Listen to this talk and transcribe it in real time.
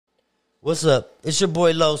What's up? It's your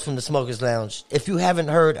boy Lowe's from the Smokers Lounge. If you haven't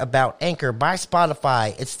heard about Anchor by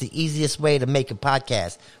Spotify, it's the easiest way to make a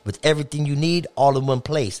podcast with everything you need all in one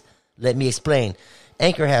place. Let me explain.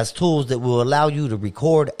 Anchor has tools that will allow you to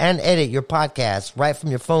record and edit your podcast right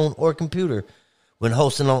from your phone or computer. When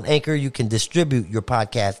hosting on Anchor, you can distribute your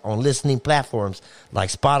podcast on listening platforms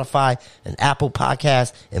like Spotify and Apple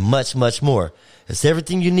Podcasts and much, much more. It's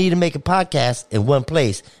everything you need to make a podcast in one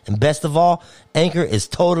place. And best of all, Anchor is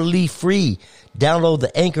totally free. Download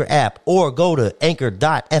the Anchor app or go to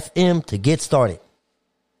anchor.fm to get started.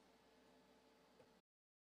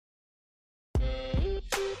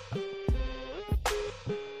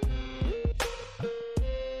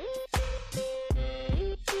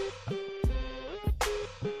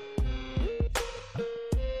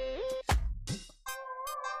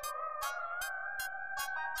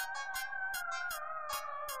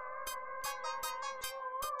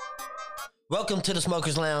 Welcome to the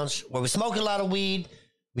Smokers Lounge, where we smoke a lot of weed,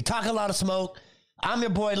 we talk a lot of smoke. I'm your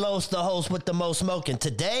boy Los, the host with the most smoking.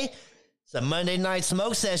 Today, it's a Monday night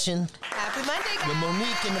smoke session. Happy Monday, guys. With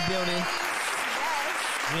Monique in the building.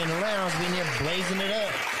 Yes. We in the lounge, we in here blazing it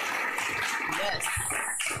up. Yes.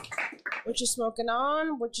 What you smoking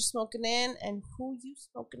on, what you smoking in, and who you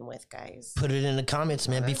smoking with, guys? Put it in the comments,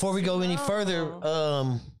 man. Before we go any further,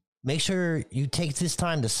 make sure you take this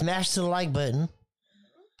time to smash the like button.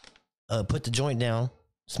 Put the joint down,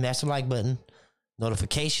 smash the like button,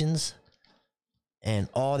 notifications, and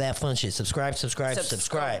all that fun shit. Subscribe, Subscribe,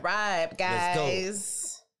 guys. Let's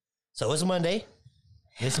go. So it's Monday.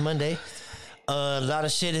 A lot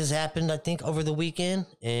of shit has happened, I think, over the weekend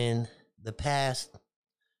in the past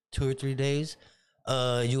 2 or 3 days.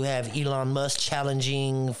 You have Elon Musk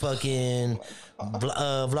challenging fucking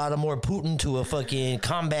Vladimir Putin to a fucking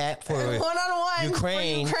combat for one-on-one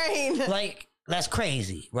Ukraine. For Ukraine. Like, that's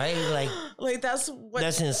crazy, right? Like that's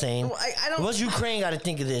insane. I don't. What's Ukraine got to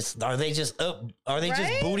think of this? Are they just up? Are they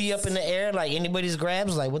just booty up in the air like anybody's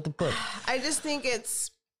grabs? Like, what the fuck? I just think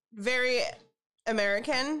it's very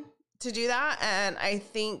American to do that, and I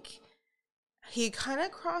think he kind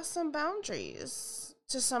of crossed some boundaries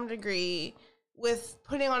to some degree with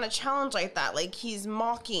putting on a challenge like that. Like, he's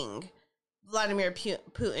mocking Vladimir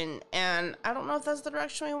Putin, and I don't know if that's the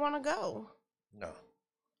direction we want to go. No.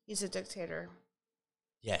 He's a dictator.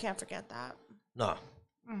 Yeah. Can't forget that. No.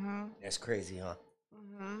 Mm-hmm. That's crazy, huh?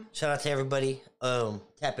 Mm-hmm. Shout out to everybody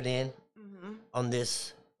tapping in on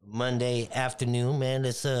this Monday afternoon, man.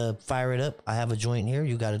 Let's fire it up. I have a joint here.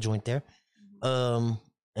 You got a joint there. And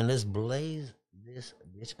let's blaze this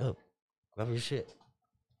bitch up. Grab your shit.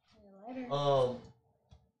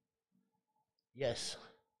 Yes.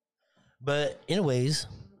 But anyways,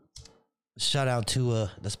 shout out to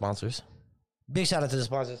the sponsors. Big shout out to the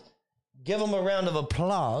sponsors. Give them a round of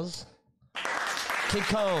applause. Kid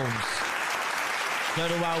Combs,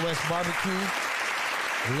 Dirty Wild West Barbecue,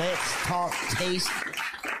 Let's Talk Taste.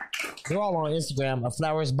 They're all on Instagram.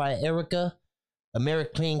 Flowers by Erica,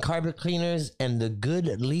 American Carpet Cleaners, and the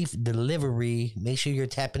Good Leaf Delivery. Make sure you're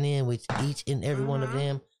tapping in with each and every one of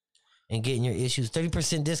them and getting your issues.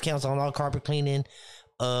 30% discounts on all carpet cleaning.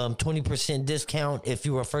 20% discount if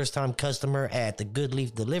you're a first-time customer at the Good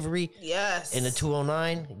Leaf Delivery. Yes. In the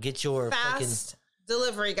 209. Get your fast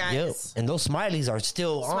delivery, guys. Yep. And those smileys are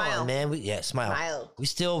still on, man. Smile. We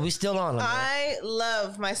still on them. I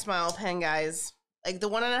love my Smile pen, guys. Like the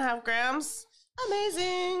 1.5 grams,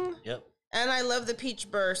 amazing. Yep. And I love the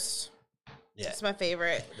Peach Burst. Yeah. It's my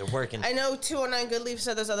favorite. They're working. I know 209 Good Leaf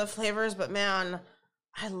said there's other flavors, but man,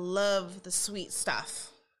 I love the sweet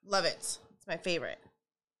stuff. Love it. It's my favorite.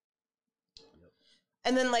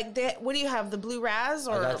 And then, like, what do you have? The blue raz?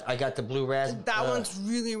 Or I got the blue raz. That one's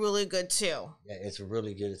really, really good, too. Yeah, it's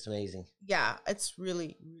really good. It's amazing. Yeah, it's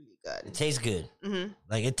really, really good. It tastes good. Mm-hmm.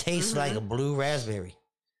 Like, it tastes like a blue raspberry.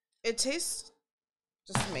 It tastes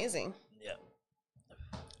just amazing. Yeah.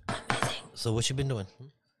 Amazing. So, what you been doing?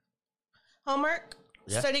 Homework,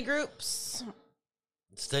 study groups.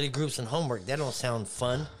 Study groups and homework. That don't sound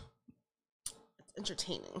fun. It's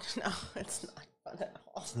entertaining. No, it's not fun at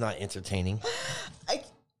all. It's not entertaining.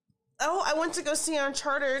 I went to go see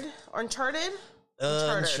Uncharted. Uncharted?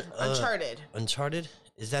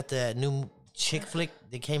 Is that the new chick flick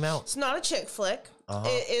that came out? It's not a chick flick.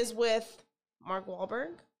 It is with Mark Wahlberg,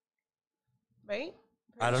 right?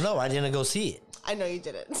 I don't know. I didn't go see it. I know you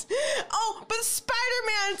didn't. Oh, but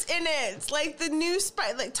Spider-Man's in it. Like the new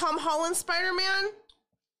Tom Holland Spider-Man.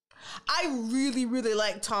 I really, really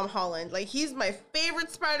like Tom Holland. Like, he's my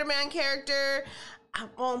favorite Spider-Man character.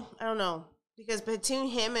 Well, I don't know. Because between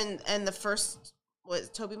him and the first, was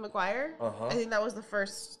Tobey Maguire? I think that was the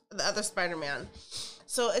other Spider-Man.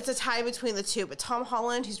 So it's a tie between the two. But Tom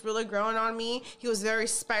Holland, he's really growing on me. He was very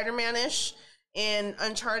Spider-Man-ish in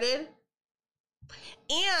Uncharted.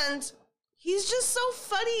 And he's just so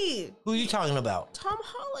funny. Who are you talking about? Tom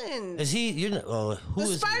Holland. Is he? Who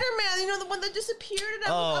is Spider-Man, you know, the one that disappeared.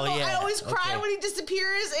 And I always cry when he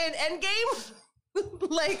disappears in Endgame.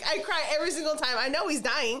 Like, I cry every single time. I know he's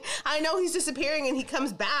dying. I know he's disappearing and he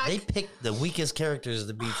comes back. They picked the weakest characters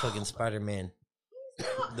to be fucking Spider-Man.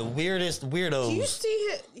 The weirdest weirdos. Do you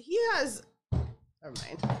see he has... Never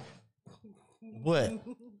mind. What?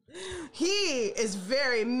 He is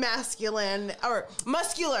very masculine, or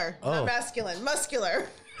muscular. Oh. Not masculine, muscular.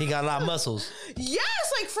 He got a lot of muscles.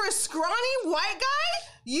 Yes, like for a scrawny white guy,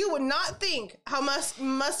 you would not think how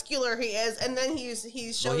muscular he is, and then he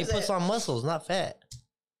shows Well, he puts it. on muscles, not fat.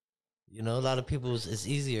 You know, a lot of people, it's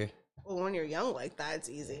easier. Well, when you're young like that, it's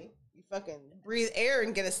easy. You fucking breathe air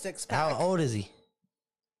and get a six-pack. How old is he?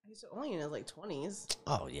 He's only in his, like, 20s.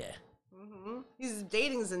 Oh, yeah. Mm-hmm. He's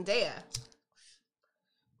dating Zendaya,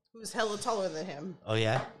 who's hella taller than him. Oh,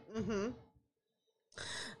 yeah? Mm-hmm.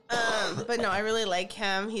 But no, I really like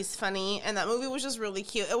him. He's funny, and that movie was just really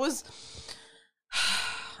cute. It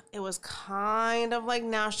was kind of like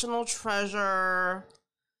National Treasure,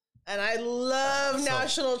 and I love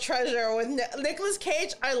National Treasure with Nicolas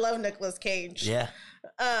Cage. I love Nicolas Cage. Yeah.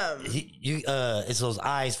 It's those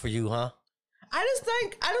eyes for you, huh? I just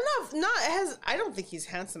think I don't know. I don't think he's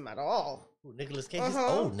handsome at all. Nicolas Cage is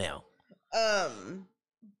old now.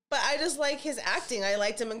 But I just like his acting. I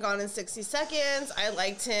liked him in Gone in 60 Seconds. I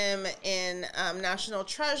liked him in National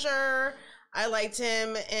Treasure. I liked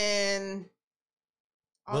him in...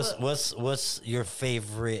 What's your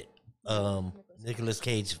favorite Nicolas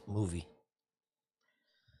Cage movie?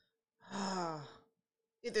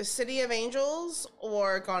 Either City of Angels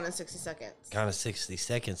or Gone in 60 Seconds. Gone in 60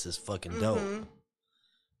 Seconds is fucking dope.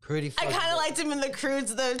 Pretty I fucking kind of liked him in The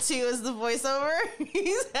Croods, though, too, as the voiceover.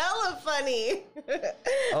 He's hella funny.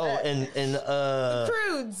 Oh, and The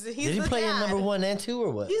Croods. He's did he the play dad. in number 1 and 2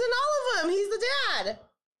 or what? He's in all of them. He's the dad.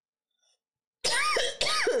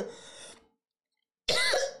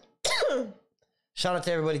 Shout out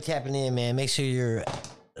to everybody tapping in, man. Make sure you're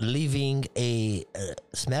leaving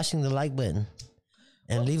smashing the like button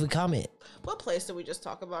and leave a comment. What place did we just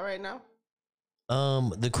talk about right now?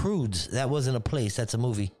 The Croods. That wasn't a place. That's a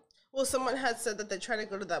movie. Well, someone had said that they tried to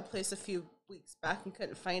go to that place a few weeks back and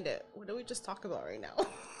couldn't find it. What do we just talk about right now?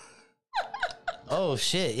 Oh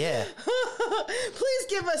shit! Yeah. Please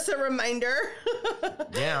give us a reminder.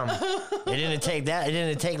 Damn. It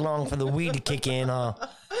didn't take long for the weed to kick in, huh?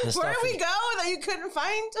 Where did we go that you couldn't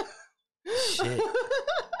find? Shit.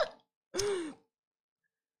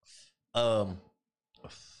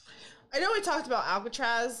 I know we talked about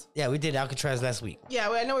Alcatraz. Yeah, we did Alcatraz last week. Yeah,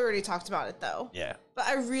 I know we already talked about it though. Yeah. But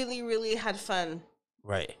I really, really had fun.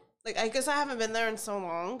 Right. Like, I guess I haven't been there in so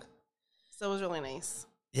long, so it was really nice.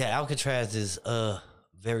 Yeah, Alcatraz is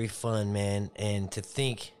very fun, man. And to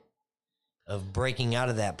think of breaking out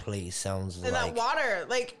of that place sounds and like... that water,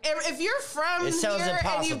 like, if you're from It sounds here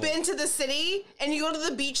impossible. and you've been to the city and you go to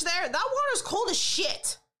the beach there, that water's cold as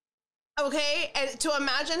shit. Okay? And to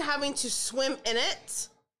imagine having to swim in it,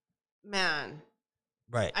 man.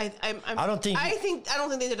 Right. I don't think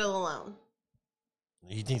they did it alone.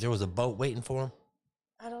 You think there was a boat waiting for him?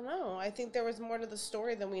 I don't know. I think there was more to the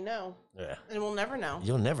story than we know. Yeah. And we'll never know.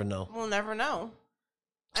 You'll never know. We'll never know.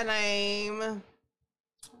 And I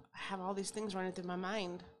have all these things running through my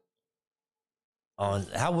mind.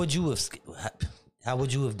 How would you have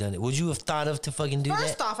done it? Would you have thought of to fucking do that?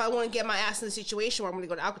 First off, I want to get my ass in a situation where I'm going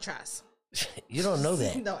to go to Alcatraz. You don't know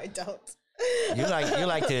that. No, I don't. You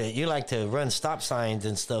like to run stop signs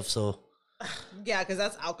and stuff. So yeah, because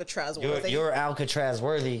that's Alcatraz worthy. You're Alcatraz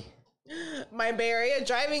worthy. My Bay Area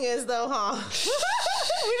driving is though, huh?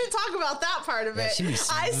 We didn't talk about that part of it.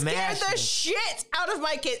 I scared the shit out of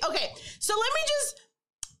my kid. Okay, so let me just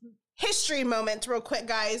history moment real quick,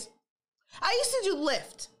 guys. I used to do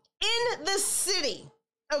Lyft in the city.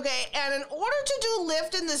 Okay, and in order to do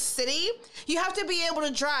Lyft in the city, you have to be able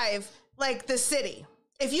to drive like the city.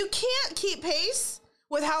 If you can't keep pace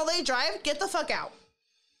with how they drive, get the fuck out.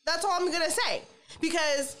 That's all I'm gonna say.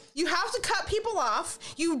 Because you have to cut people off.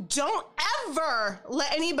 You don't ever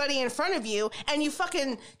let anybody in front of you, and you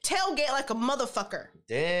fucking tailgate like a motherfucker.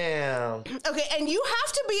 Damn. Okay, and you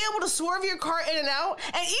have to be able to swerve your car in and out.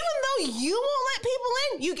 And even though you won't let people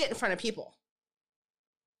in, you get in front of people.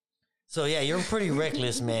 So yeah, you're pretty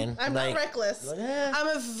reckless, man. I'm not reckless. I'm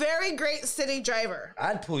a very great city driver.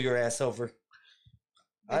 I'd pull your ass over.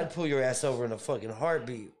 I'd pull your ass over in a fucking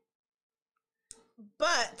heartbeat.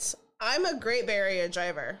 But I'm a great Bay Area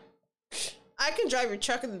driver. I can drive your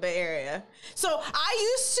truck in the Bay Area. So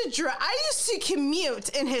I used to commute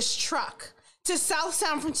in his truck to South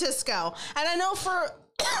San Francisco. And I know for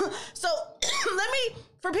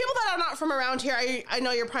for people that are not from around here, I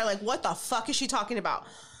know you're probably like, what the fuck is she talking about?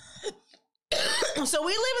 So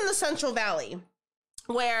we live in the Central Valley,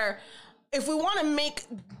 where if we want to make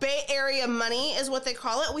Bay Area money, is what they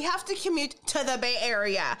call it, we have to commute to the Bay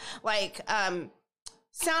Area. Like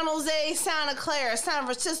San Jose, Santa Clara, San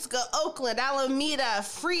Francisco, Oakland, Alameda,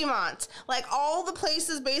 Fremont. Like all the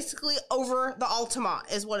places basically over the Altamont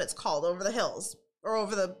is what it's called, over the hills. Or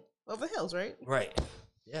over the hills, right? Right.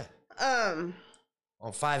 Yeah. On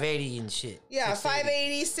 580 and shit. Yeah,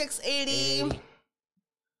 580, 680.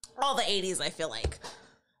 All the 80s, I feel like.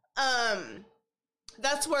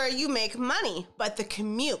 That's where you make money, but the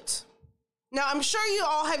commute. Now, I'm sure you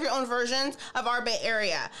all have your own versions of our Bay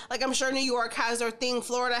Area. Like, I'm sure New York has their thing,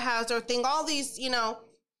 Florida has their thing, all these, you know,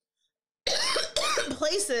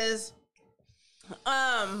 places.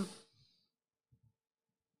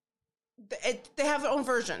 They have their own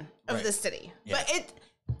version of the city. Yeah. But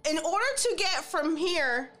in order to get from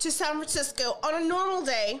here to San Francisco on a normal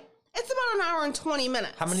day, it's about an hour and 20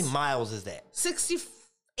 minutes. How many miles is that?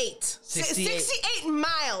 68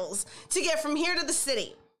 miles to get from here to the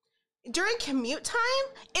city. During commute time,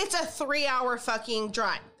 it's a 3-hour fucking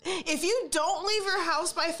drive. If you don't leave your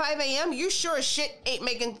house by 5 a.m., you sure as shit ain't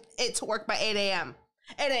making it to work by 8 a.m.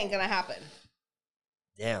 It ain't gonna happen.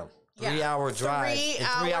 Damn. 3-hour drive.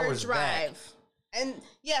 3 hours drive. And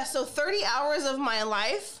yeah, so 30 hours of my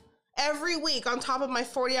life every week on top of my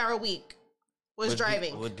 40-hour week would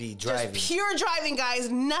be driving. Just pure driving, guys.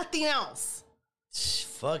 Nothing else.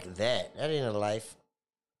 Fuck that. That ain't a life.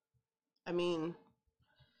 I mean,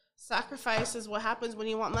 sacrifice is what happens when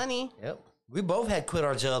you want money. Yep. We both had quit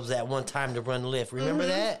our jobs at one time to run Lyft. Remember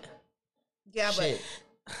that? Yeah, shit.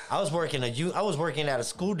 But I was working at a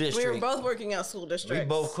school district. We were both working at school districts. We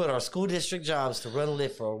both quit our school district jobs to run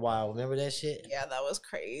Lyft for a while. Remember that shit? Yeah, that was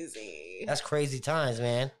crazy. That's crazy times,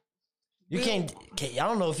 man. I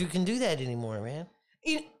don't know if you can do that anymore, man.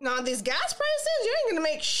 Now, these gas prices, you ain't gonna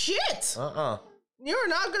make shit. You're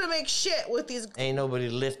not gonna make shit with these. Ain't nobody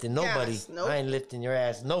lifting nobody. Nope. I ain't lifting your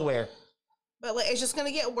ass nowhere. But like, it's just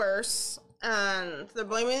gonna get worse. And they're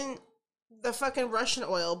blaming the fucking Russian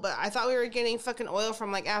oil. But I thought we were getting fucking oil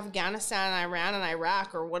from like Afghanistan, Iran, and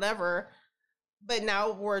Iraq or whatever. But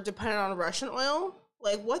now we're dependent on Russian oil.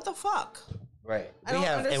 Like, what the fuck? Right.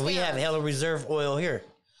 We have hella reserve oil here.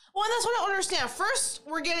 Well, that's what I don't understand. First,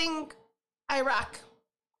 we're getting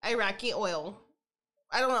Iraqi oil.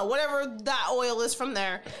 I don't know, whatever that oil is from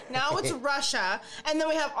there. Now it's Russia. And then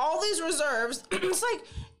we have all these reserves. It's like,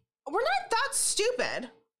 we're not that stupid.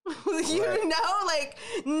 You know, like,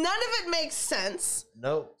 none of it makes sense.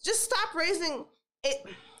 Nope. Just stop raising it.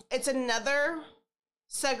 It's another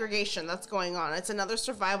segregation that's going on. It's another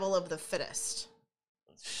survival of the fittest.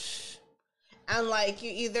 And like,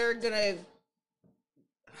 you're gonna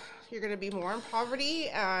be more in poverty,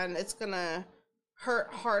 and it's gonna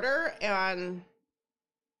hurt harder, and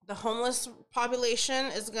the homeless population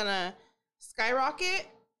is gonna skyrocket,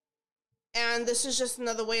 and this is just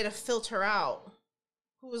another way to filter out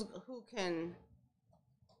who can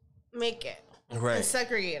make it and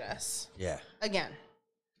segregate us. Yeah. Again.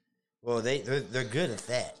 Well, they're good at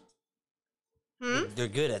that. They're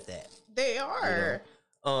good at that. They are.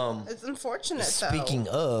 You know? It's unfortunate. Speaking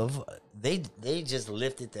of, they just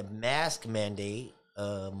lifted the mask mandate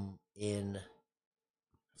for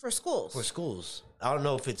schools. For schools. I don't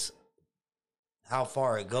know if it's how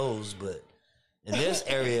far it goes, but in this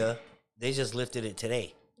area, they just lifted it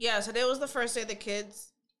today. Yeah, today was the first day the kids,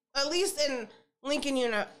 at least in Lincoln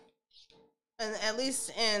Unit, and at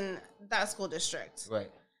least in that school district.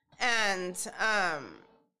 Right. And I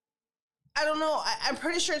don't know. I'm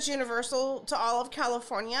pretty sure it's universal to all of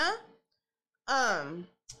California. Sorry,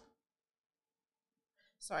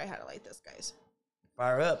 I had to light this, guys.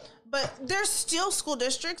 Fire up. But there's still school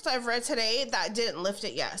districts I've read today that didn't lift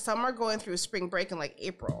it yet. Some are going through spring break in like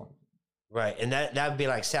April. Right, and that would be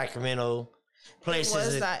like Sacramento, places. What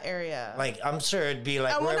is that area? Like, I'm sure it'd be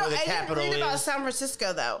like wherever the capital is. I didn't read about San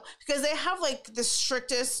Francisco though, because they have like the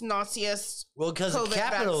strictest, nastiest. Well, because the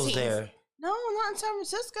capital's there. No, not in San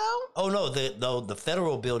Francisco. Oh no, the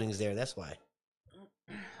federal building's there. That's why.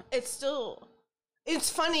 It's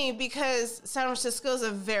funny because San Francisco is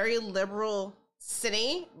a very liberal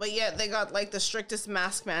city, but yet they got like the strictest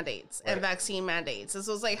mask mandates and vaccine mandates. And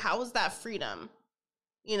so it's like, how is that freedom,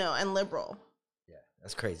 you know, and liberal? Yeah,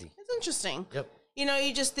 that's crazy. It's interesting. Yep. You know,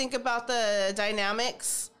 you just think about the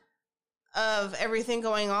dynamics of everything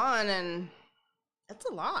going on, and it's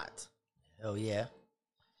a lot. Oh yeah.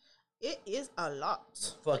 It is a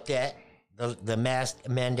lot. Fuck that. The mask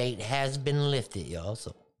mandate has been lifted, y'all.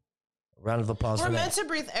 So, round of applause We're for meant that. to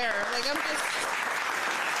breathe air. Like, I'm just...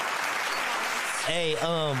 Hey,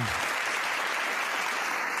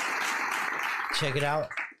 check it out.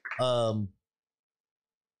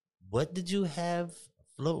 What did you have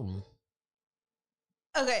floating?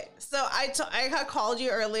 Okay, so I had called you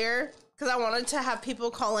earlier because I wanted to have people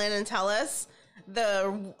call in and tell us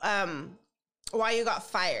why you got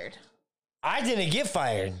fired. I didn't get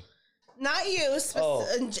fired. Not you.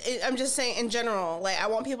 I'm just saying in general. Like, I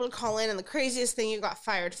want people to call in and the craziest thing you got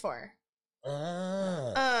fired for.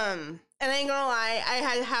 And I ain't gonna lie, I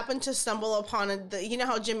had happened to stumble upon you know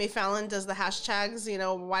how Jimmy Fallon does the hashtags, you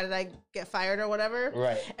know, why did I get fired or whatever?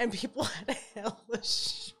 Right. And people had a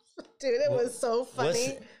hellish, dude, it was so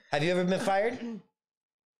funny. Have you ever been fired?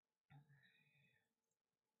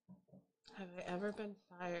 Have I ever been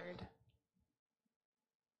fired?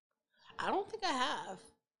 I don't think I have.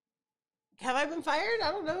 Have I been fired?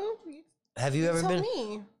 I don't know. Have you ever been?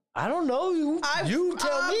 Me. I don't know. You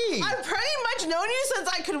tell me. I've pretty much known you since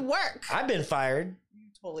I could work. I've been fired. You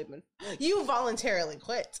totally been. You voluntarily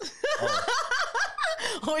quit.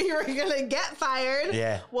 Or you were gonna get fired.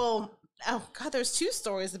 Yeah. Well, oh god, there's 2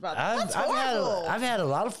 stories about that. I've had a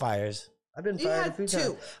lot of fires. I've been fired a few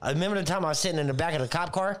times. I remember the time I was sitting in the back of the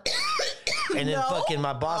cop car, and then fucking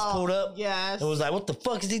my boss pulled up. Yes. And was like, "What the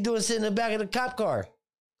fuck is he doing sitting in the back of the cop car?"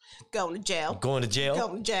 Going to jail. Going to jail.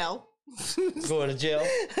 Going to jail. Going to jail.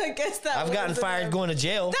 I guess that. I've gotten fired going to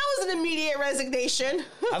jail. That was an immediate resignation.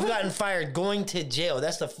 I've gotten fired going to jail.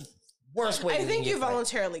 That's the worst way. I think you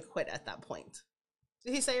voluntarily quit at that point.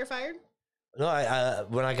 Did he say you're fired? No, I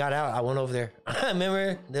when I got out, I went over there. I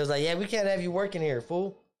remember they was like, "Yeah, we can't have you working here,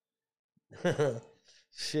 fool."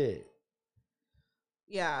 Shit.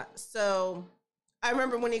 Yeah. So I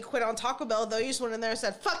remember when he quit on Taco Bell, though. You just went in there and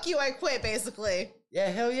said, "Fuck you, I quit." Basically. Yeah.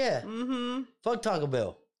 Hell yeah. Mm-hmm. Fuck Taco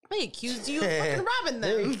Bell. They accused you of fucking robbing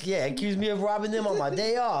them. Yeah, accused me of robbing them on my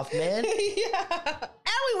day off, man. Yeah.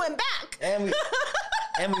 And we went back. And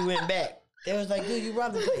we went back. They was like, "Dude, you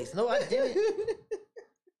robbed the place." No, I didn't.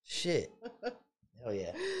 Shit. Hell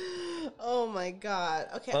yeah. Oh my god.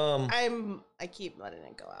 Okay. I keep letting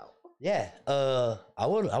it go out. Yeah. I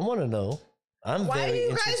want to know. Why do you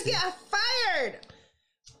guys get fired?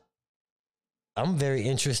 I'm very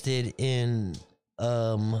interested in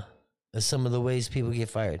some of the ways people get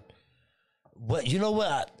fired. What you know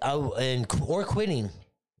what? Or quitting.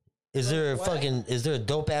 Is there a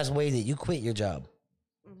dope ass way that you quit your job?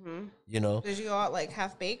 Mm-hmm. You know? Did you go out like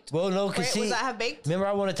half baked? Well, no, because was that half baked? Remember,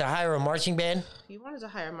 I wanted to hire a marching band. You wanted to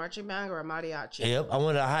hire a marching band or a mariachi? Yep, I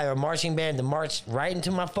wanted to hire a marching band to march right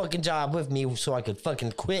into my fucking job with me, so I could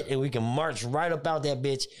fucking quit and we can march right up out that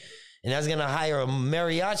bitch. And I was gonna hire a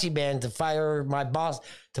mariachi band to follow my boss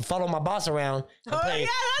around and play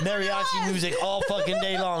mariachi music all fucking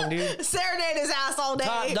day long, dude. Serenade his ass all day.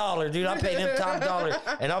 Top dollar, dude. I pay them top dollar,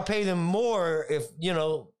 and I'll pay them more if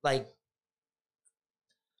like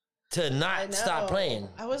to not stop playing.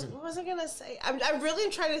 What was I gonna say? I'm really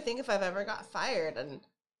trying to think if I've ever got fired, and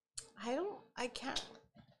I can't.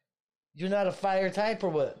 You're not a fire type or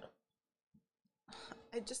what?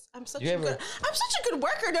 I'm such a good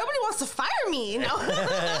worker. Nobody wants to fire me, you know.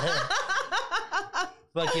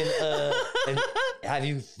 Fucking and have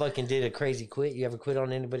you fucking did a crazy quit? You ever quit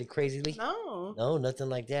on anybody crazily? No, nothing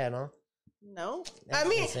like that, huh? No. That's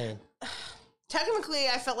insane. Technically,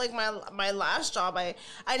 I felt like my last job, I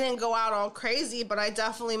didn't go out all crazy, but I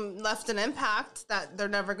definitely left an impact that they're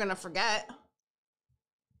never gonna forget.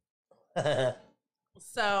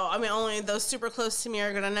 So, I mean, only those super close to me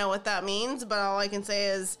are going to know what that means. But all I can say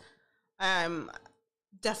is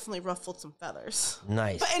definitely ruffled some feathers.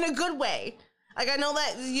 Nice. But in a good way. Like, I know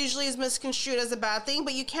that usually is misconstrued as a bad thing,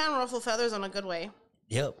 but you can ruffle feathers in a good way.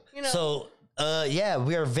 Yep. You know? So, yeah,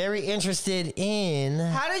 we are very interested in...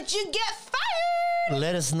 How did you get fired?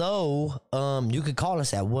 Let us know. You could call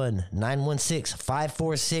us at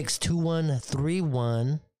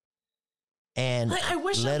 1-916-546-2131. And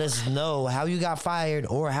let us know how you got fired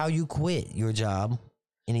or how you quit your job.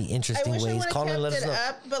 Any interesting ways? Call and let us know.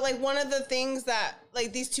 But like one of the things that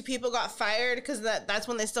like these 2 people got fired because that's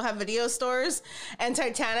when they still have video stores, and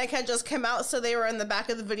Titanic had just come out, so they were in the back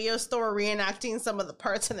of the video store reenacting some of the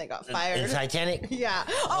parts, and they got fired. In Titanic? Yeah.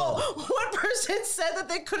 Oh, one person said that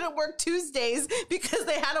they couldn't work Tuesdays because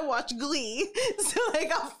they had to watch Glee, so they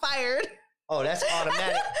got fired. Oh, that's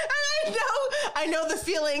automatic. And I know the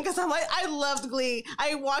feeling because I'm like, I loved Glee.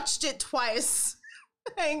 I watched it twice.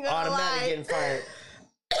 I ain't gonna automatic lie. getting fired.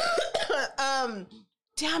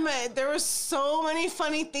 damn it. There were so many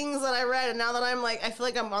funny things that I read. And now that I'm like, I feel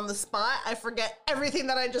like I'm on the spot. I forget everything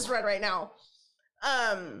that I just read right now.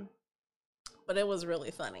 But it was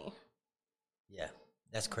really funny. Yeah,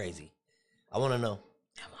 that's crazy. I want to know.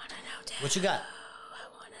 I want to know, too. What you got?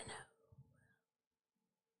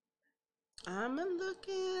 I'm a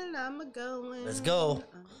looking, I'm a going. Let's go.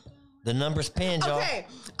 The number's pinned, y'all. Okay,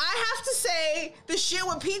 I have to say the shit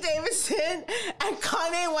with Pete Davidson and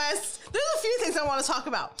Kanye West. There's a few things I want to talk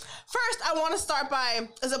about. First, I want to start by,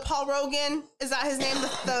 is it Paul Rogan? Is that his name?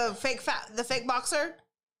 The fake boxer?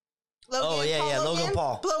 Logan, oh yeah, Paul Logan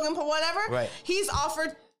Paul. Logan Paul, whatever. Right. He's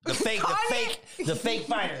offered the fake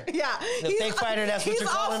fighter. Yeah, the fake fighter. That's what you're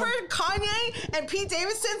calling him. He's offered Kanye and Pete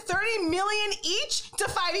Davidson $30 million each to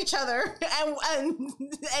fight each other and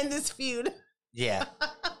end this feud. Yeah,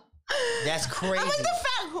 that's crazy. I'm like, the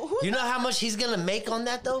fact, you know how much he's gonna make on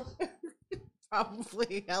that though?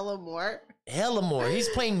 Probably hella more. Hella more. He's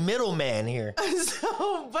playing middleman here.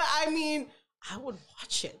 So, but I mean, I would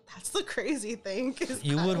watch it. That's the crazy thing.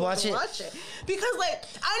 You would watch it? Because like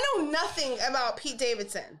I know nothing about Pete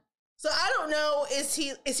Davidson, so I don't know. Is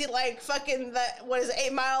he like fucking the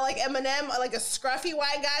 8 Mile like Eminem, like a scruffy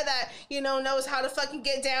white guy that knows how to fucking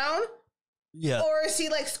get down? Yeah. Or is he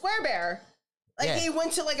like Square Bear? Like yeah. He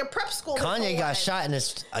went to like a prep school. Kanye got shot in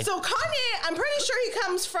his. So Kanye, I'm pretty sure he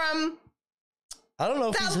comes from. I don't know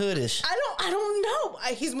if he's hoodish. I don't know.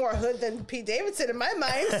 He's more hood than Pete Davidson in my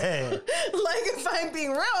mind. Like, if I'm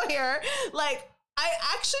being real here, like, I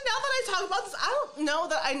actually, now that I talk about this, I don't know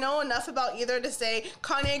that I know enough about either to say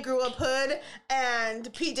Kanye grew up hood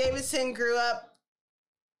and Pete Davidson grew up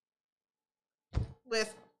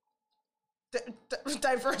with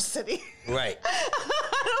diversity. Right.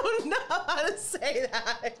 I don't know how to say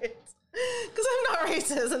that. Because I'm not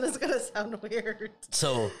racist and it's going to sound weird.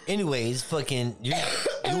 So, anyways, fucking, you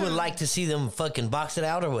would like to see them fucking box it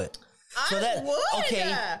out or what? So I would.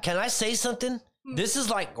 Okay, can I say something? This is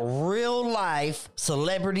like real life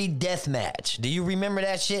celebrity death match. Do you remember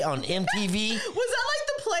that shit on MTV? Was that like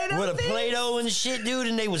the Play-Doh with thing? a Play-Doh and shit, dude,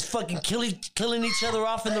 and they was fucking killing each other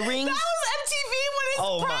off in the rings? That was MTV when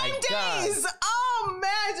it's prime days. God. Oh,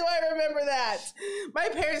 man, do I remember that. My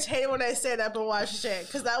parents hated when I stayed up and watched shit,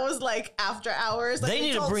 because that was like after hours. Like they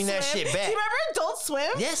need to bring that shit back. Do you remember Adult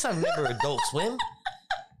Swim? Yes, I remember Adult Swim.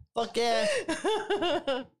 Fuck yeah.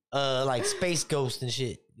 Like Space Ghost and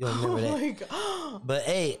shit. You don't remember that? My God. But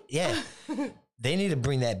hey, yeah, they need to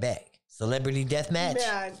bring that back. Celebrity death match.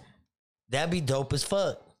 Man. That'd be dope as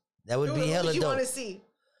fuck. That would be hella dope. What you want to see?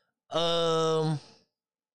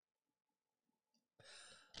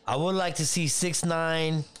 I would like to see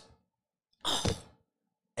 6ix9ine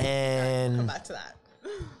and come back to that.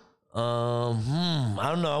 I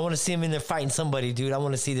don't know. I want to see him in there fighting somebody, dude. I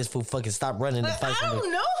want to see this fool fucking stop running and fight somebody. I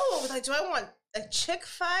don't know. Like, do I want a chick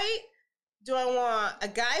fight? Do I want a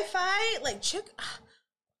guy fight? Like chick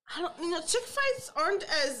fights aren't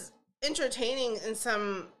as entertaining in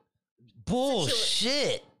some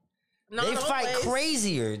bullshit. They fight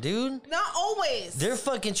crazier, dude. Not always. They're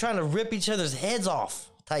fucking trying to rip each other's heads off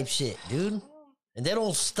type shit, dude. And they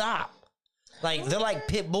don't stop. Like, they're like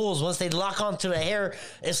pit bulls. Once they lock onto the hair,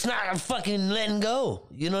 it's not fucking letting go.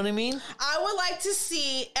 You know what I mean? I would like to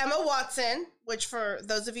see Emma Watson, which for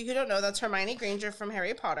those of you who don't know, that's Hermione Granger from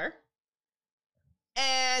Harry Potter.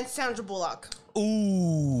 And Sandra Bullock.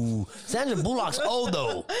 Ooh. Sandra Bullock's old,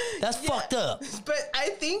 though. That's fucked up. But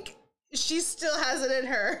I think she still has it in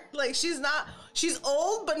her. Like, she's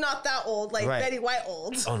old, but not that old. Like, right. Betty White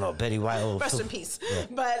old. Oh, no, Betty White old. Rest in peace. Yeah.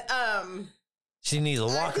 But, she needs a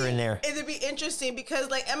walker in there. It'd be interesting because,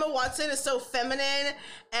 like, Emma Watson is so feminine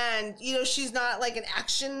and, she's not, like, an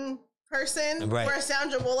action person. Right. Where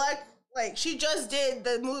Sandra Bullock, like, she just did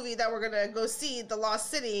the movie that we're going to go see, The Lost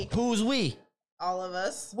City. Who's we? All of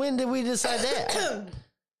us. When did we decide that?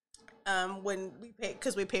 When we pay,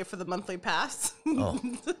 because we pay for the monthly pass. Oh.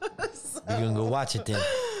 So. You can go watch it then.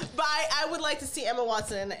 But I would like to see Emma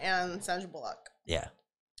Watson and Sandra Bullock. Yeah.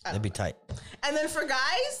 That'd be tight. And then for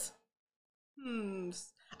guys...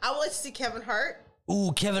 I would like to see Kevin Hart.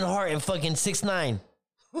 Ooh, Kevin Hart and fucking 6ix9ine.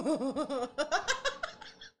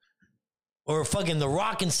 Or fucking The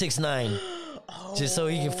Rock and 6ix9ine. Oh, just so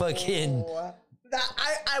he can fucking... That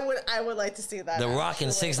I would like to see that. The Rock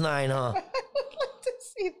and 6ix9ine, huh? I would like to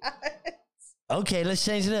see that. Okay, let's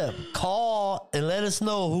change it up. Call and let us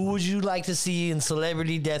know who would you like to see in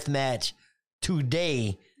Celebrity Deathmatch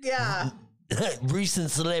today. Yeah.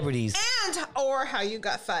 Recent celebrities. Or how you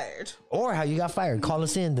got fired. Call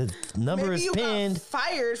us in. The number is pinned. Got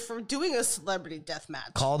fired for doing a celebrity death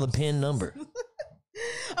match. Call the pin number.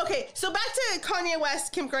 Okay, so back to Kanye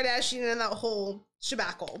West, Kim Kardashian, and that whole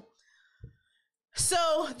shebackle.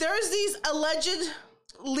 So there's these alleged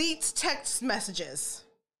leaked text messages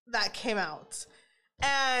that came out.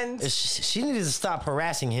 And she needed to stop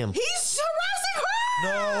harassing him. He's harassing her.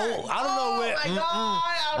 No, I don't know where. Oh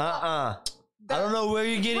my God. I don't know where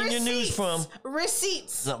you're getting your news from.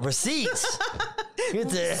 Receipts. No, receipts.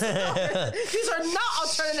 These are not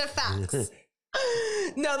alternative facts.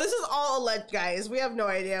 No, this is all alleged, guys. We have no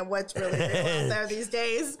idea what's really real out there these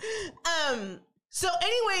days. So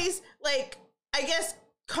anyways, like, I guess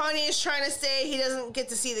Kanye is trying to say he doesn't get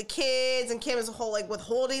to see the kids, and Kim is like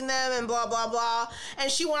withholding them and blah, blah, blah. And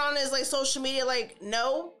she went on his like social media like,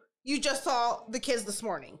 no, you just saw the kids this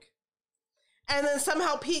morning. And then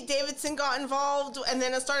somehow Pete Davidson got involved, and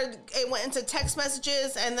then it went into text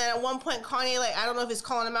messages. And then at one point, Kanye, like, I don't know if he's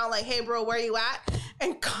calling him out, like, hey, bro, where you at?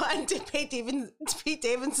 And Pete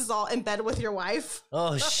Davidson is all in bed with your wife.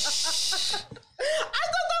 Oh, I thought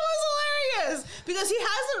that was hilarious because he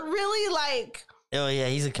hasn't really, like... Oh, yeah,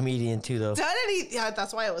 he's a comedian, too, though. Done it? Yeah,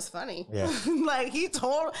 that's why it was funny. Yeah. Like, he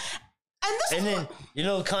told... And then, you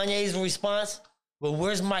know, Kanye's response? Well,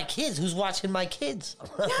 where's my kids? Who's watching my kids?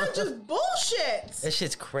 Yeah, just bullshit. That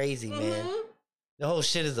shit's crazy, man. The whole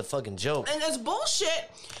shit is a fucking joke. And it's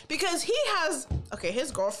bullshit because he has... Okay,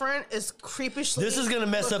 his girlfriend is creepishly... This is going to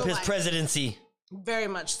mess up his presidency. Very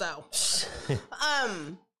much so.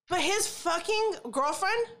 But his fucking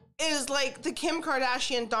girlfriend is like the Kim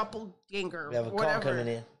Kardashian doppelganger. We have a call coming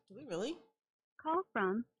in. Do we really? Call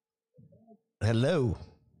from. Hello.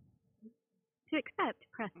 To accept,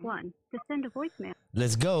 press 1. To send a voicemail.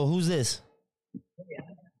 Let's go. Who's this?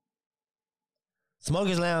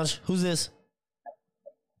 Smokers Lounge. Who's this?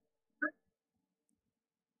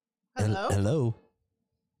 Hello? Hello.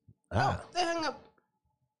 Oh, they hung up.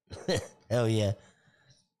 Hell yeah.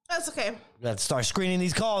 That's okay. We got to start screening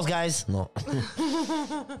these calls, guys. No.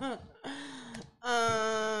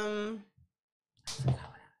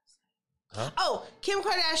 Huh? Oh, Kim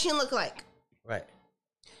Kardashian lookalike. Right.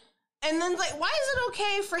 And then, like, why is it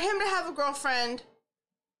okay for him to have a girlfriend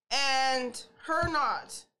and her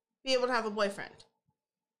not be able to have a boyfriend?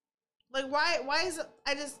 Like, why is it,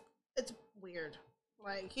 it's weird.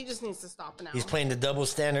 Like, he just needs to stop now. He's playing the double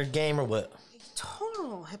standard game or what?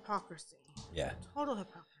 Total hypocrisy. Yeah. Total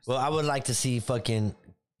hypocrisy. Well, I would like to see fucking...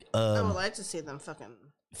 I would like to see them fucking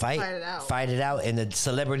fight it out. Fight it out in a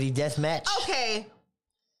celebrity death match. Okay.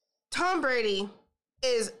 Tom Brady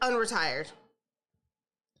is unretired.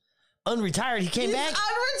 Unretired? He came back?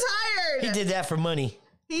 Unretired. He did that for money.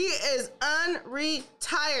 He is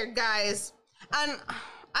unretired, guys. And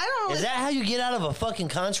I don't... Is that how you get out of a fucking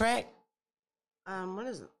contract? What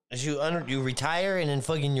is it? Is you retire and then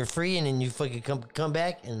fucking you're free and then you fucking come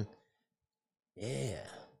back and... Yeah.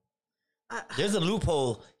 There's a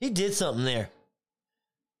loophole. He did something there.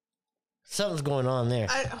 Something's going on there.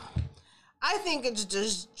 I think it's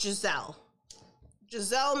just Giselle.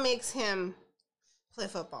 Giselle makes him play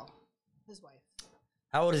football. His wife.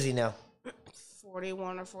 How old is he now?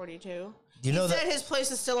 41 or 42. You know he said his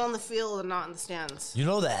place is still on the field and not in the stands. You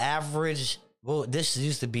know the average... Well, this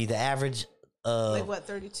used to be the average... like what,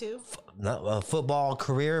 32? Football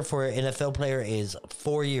career for an NFL player is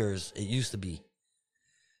 4 years. It used to be.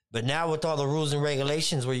 But now with all the rules and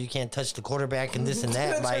regulations where you can't touch the quarterback and this and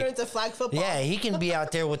that, like, turn into flag football. Yeah, he can be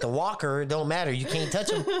out there with the walker. It don't matter. You can't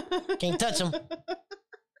touch him. Can't touch him.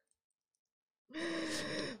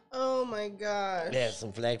 Oh my gosh. Yeah,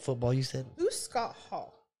 some flag football, you said? Who's Scott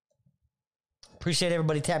Hall? Appreciate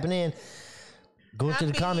everybody tapping in. Go to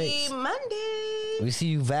the comments. Happy Monday. We see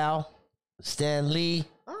you, Val, Stan Lee,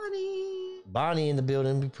 Bonnie in the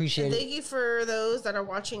building. We appreciate it. Thank you for those that are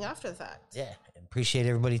watching after the fact. Yeah, appreciate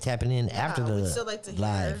everybody tapping in after the we'd still like to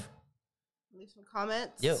live. Leave some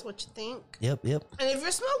comments. Yep. What you think. Yep. And if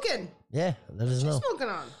you're smoking. Yeah, let us know. What you smoking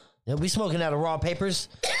on? Yeah, we smoking out of raw papers.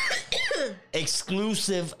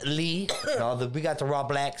 Exclusively. We got the raw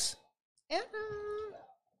blacks. Yeah.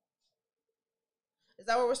 Is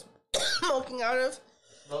that what we're smoking out of?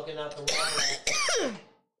 Smoking out the raw blacks.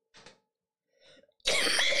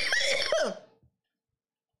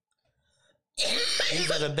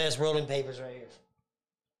 These are the best rolling papers right here.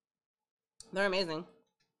 They're amazing.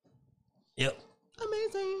 Yep.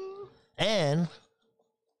 Amazing. And,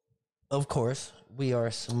 of course, we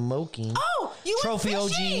are smoking. Oh, you Trophy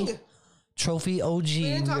went fishing. OG. Trophy OG. We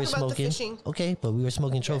didn't talk were about smoking. the fishing. Okay, but we were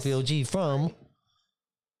smoking Trophy OG from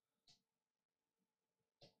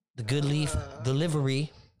the Good Leaf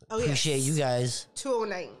Delivery. Oh, yes. Appreciate you guys.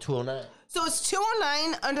 209. 209. So it's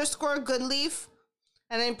 209_Goodleaf.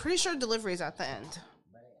 And I'm pretty sure delivery is at the end.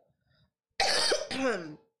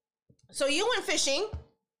 So you went fishing.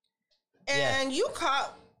 And you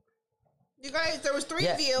caught You guys, there was 3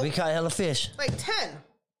 Yeah, of you. we caught hella fish. Like 10.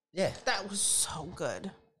 Yeah. That was so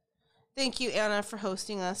good. Thank you, Anna, for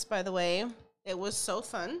hosting us, by the way. It was so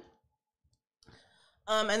fun.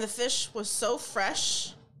 And the fish was so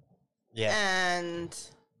fresh. Yeah. And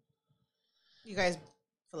you guys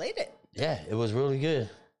filleted it. Yeah, it was really good.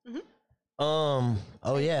 Oh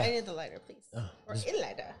yeah. I need the lighter, please. Or a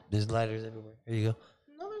lighter. There's lighters everywhere. Here you go.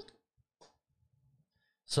 No, there's...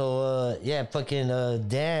 So yeah, fucking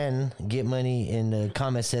Dan Get Money in the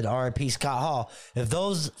comments said R.I.P. Scott Hall. If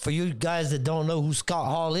those, for you guys that don't know who Scott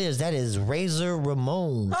Hall is, that is Razor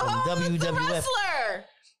Ramon from WWF. The wrestler.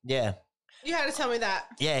 Yeah. You had to tell me that.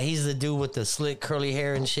 Yeah, he's the dude with the slick curly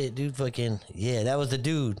hair and shit, dude. Fucking yeah, that was the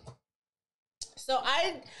dude. So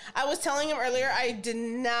I was telling him earlier I did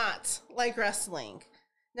not like wrestling.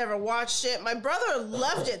 Never watched it. My brother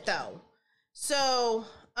loved it though. So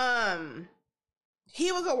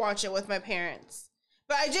he would go watch it with my parents.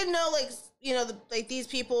 But I did know, like, you know, like these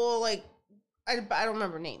people, like I don't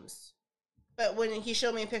remember names. But when he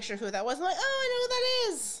showed me a picture of who that was, I'm like, oh, I know who that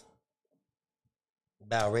is.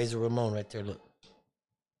 About Razor Ramon right there. Look,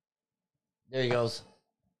 there he goes.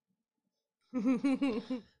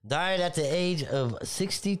 Died at the age of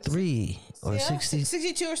 63 or 60,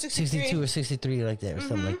 62 or 63. 62 or 63, like that, or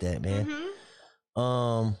something like that, man.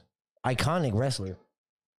 Iconic wrestler.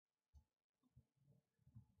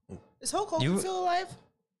 Is Hulk Hogan still alive?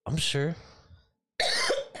 I'm sure.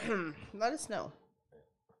 Let us know.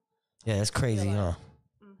 Yeah, that's crazy, huh?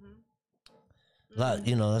 A lot,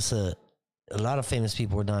 you know, that's a lot of famous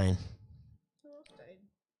people were dying. Who else died?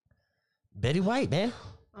 Betty White, man.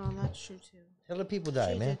 Oh, that's true too. Hella people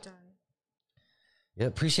died, She man. did die. Yeah,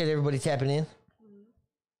 appreciate everybody tapping in.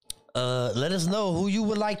 Let us know who you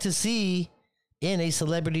would like to see in a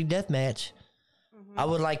celebrity death match. I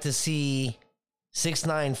would like to see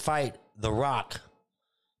 6ix9ine fight The Rock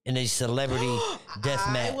in a celebrity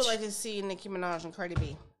death match. I would like to see Nicki Minaj and Cardi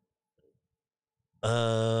B.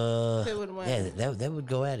 They would win. Yeah, that would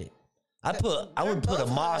go at it. I would put a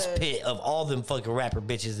mosh pit of all them fucking rapper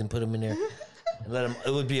bitches and put them in there and let them.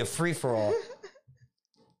 It would be a free for all.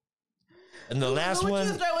 And the last one,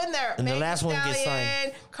 you throw in there? and the last one gets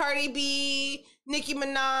signed. Cardi B, Nicki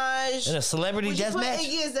Minaj, In a celebrity death match.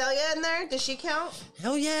 Iggy Azalea in there? Does she count?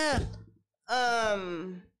 Hell yeah.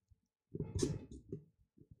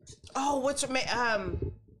 Oh, what's her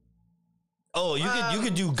Oh, you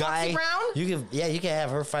could do Guy. Foxy Brown? You can have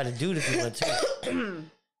her fight a dude if you want to.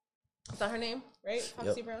 Is that her name? Right?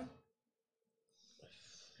 Foxy Brown?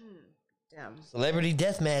 Damn. Celebrity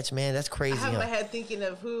death match, man. That's crazy. I have huh? my head thinking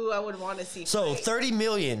of who I would want to see. So fight. $30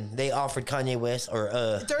 million they offered Kanye West, or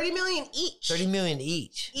 $30 million each. $30 million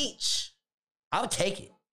each. Each. I'll take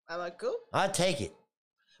it. I'm like, cool. I'll take it.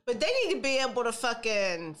 But they need to be able to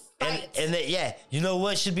fucking fight. And yeah, you know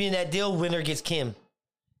what should be in that deal? Winner gets Kim.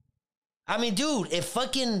 I mean, dude, if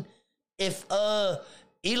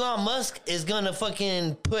Elon Musk is gonna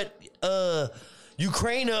fucking put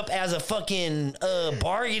Ukraine up as a fucking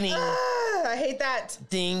bargaining I hate that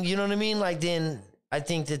thing, you know what I mean? Like, then I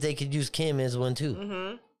think that they could use Kim as one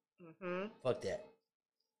too. Fuck that.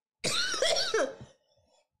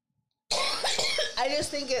 I just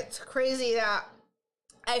think it's crazy that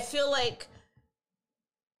I feel like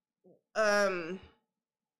Elon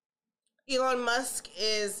Musk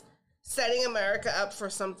is setting America up for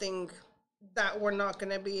something that we're not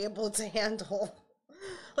going to be able to handle.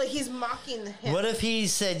 Like, he's mocking him. What if he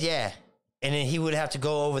said yeah, and then he would have to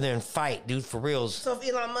go over there and fight, dude, for reals? So if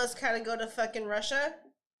Elon Musk had to go to fucking Russia?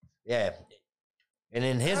 Yeah. And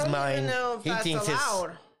in his mind, he thinks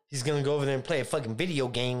he's going to go over there and play a fucking video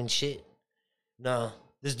game and shit. No.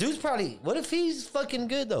 This dude's probably... What if he's fucking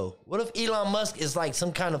good, though? What if Elon Musk is like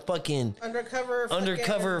some kind of fucking...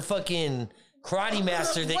 Undercover fucking karate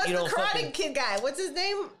master that you don't fucking... What's the Karate Kid guy? What's his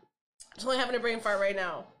name? I'm only having a brain fart right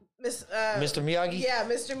now. Mr. Miyagi? Yeah,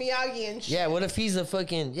 Mr. Miyagi and shit. Yeah, what if he's a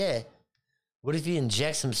fucking... Yeah. What if he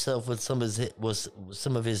injects himself with some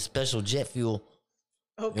of his special jet fuel?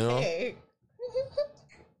 Okay. You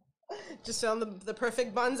know? Just found the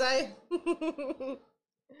perfect bonsai.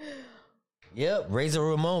 Yep, Razor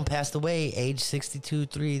Ramon passed away, age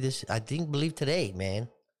 62-3. This, I believe today, man.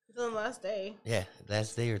 It's on the last day. Yeah,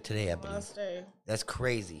 last day or today, I believe. Last day. That's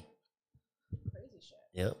crazy. Crazy shit.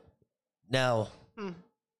 Yep. Now,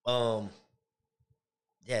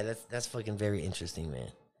 yeah, that's fucking very interesting, man.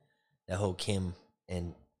 That whole Kim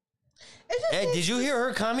and... Hey, did you hear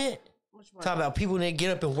her comment? Which one? Talking about people that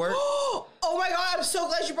get up and work. Oh my God, I'm so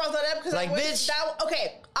glad you brought that up because Like, bitch.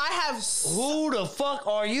 I have. Who the fuck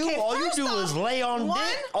are you? Okay, All you first do off, is lay on one-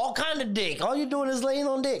 dick. All kind of dick. All you doing is laying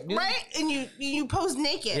on dick, dude. Right? And you pose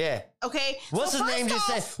naked. Yeah. Okay. What's So his name first just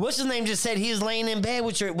off- said? What's his name just said? He was laying in bed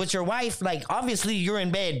with your wife. Like, obviously, you're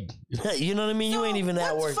in bed. You know what I mean? You ain't even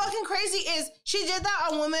that What's work. fucking crazy is she did that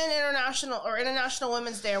on International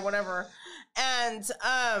Women's Day or whatever, and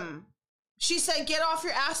she said, "Get off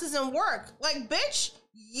your asses and work." Like, bitch,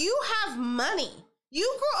 you have money. You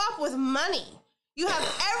grew up with money. You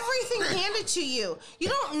have everything handed to you. You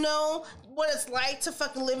don't know what it's like to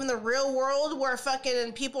fucking live in the real world where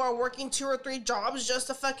fucking people are working 2 or 3 jobs just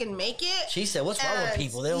to fucking make it. She said, "What's wrong with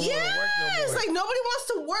people? They don't want to work no more." Like, nobody wants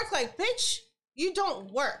to work. Like, bitch, you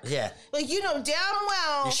don't work. Yeah. Like, you know damn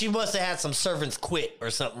well. She must have had some servants quit or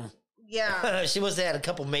something. Yeah. She must have had a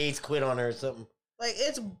couple maids quit on her or something. Like,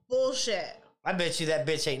 it's bullshit. I bet you that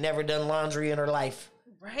bitch ain't never done laundry in her life.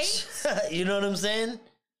 Right? You know what I'm saying?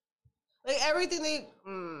 Like, everything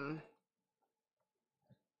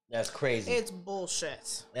That's crazy. it's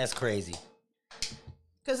bullshit. That's crazy.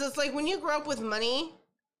 Because it's like, when you grow up with money,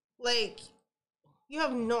 like, you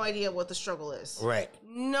have no idea what the struggle is. Right.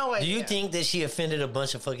 No idea. Do you think that she offended a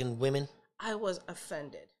bunch of fucking women? I was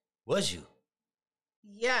offended. Was you?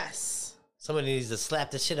 Yes. Somebody needs to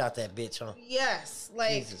slap the shit out that bitch, huh? Yes.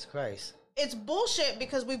 Like, Jesus Christ. it's bullshit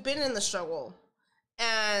because we've been in the struggle.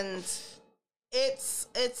 And it's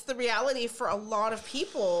the reality for a lot of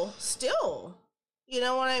people still. You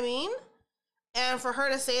know what I mean? And for her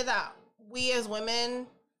to say that we as women,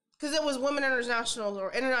 because it was Women International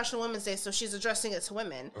or International Women's Day, so she's addressing it to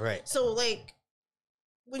women. Right. So, like,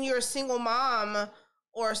 when you're a single mom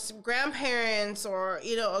or some grandparents or,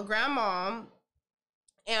 you know, a grandma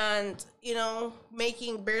and, you know,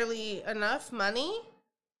 making barely enough money,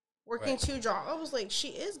 working 2 jobs, like, she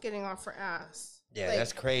is getting off her ass. Yeah, Like,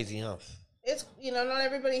 that's crazy, huh? it's, you know, not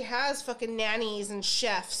everybody has fucking nannies and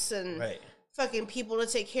chefs and fucking people to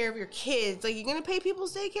take care of your kids. Like, you're gonna pay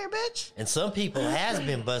people's daycare, bitch? And some people has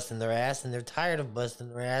been busting their ass, and they're tired of busting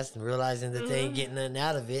their ass and realizing that they ain't getting nothing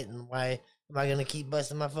out of it. And why am I gonna keep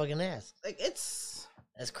busting my fucking ass? Like, that's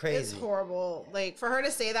crazy. It's horrible. Like, for her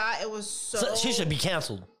to say that, it was so She should be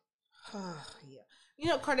canceled. yeah. You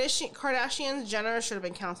know, Kardashians, Jenner should have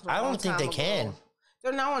been canceled. I don't think they can.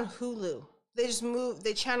 They're now on Hulu. They just moved.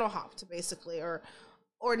 They channel hopped basically, or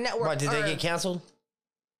network. Why did they get canceled?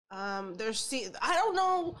 I don't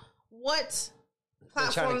know what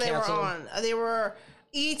platform they were on. They were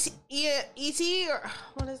ET or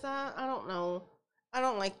what is that? I don't know. I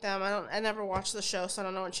don't like them. I never watched the show, so I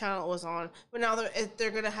don't know what channel it was on. But now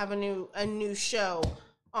they're gonna have a new show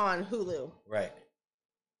on Hulu. Right.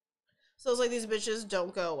 So it's like, these bitches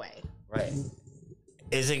don't go away. Right.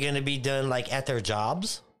 Is it gonna be done like at their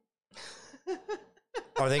jobs?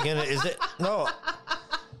 Are they gonna? Is it no?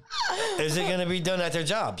 Is it gonna be done at their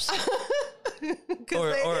jobs? Or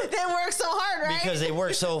they work so hard, right? Because they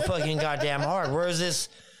work so fucking goddamn hard. Where's this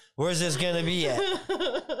gonna be at?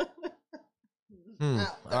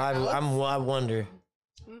 I wonder.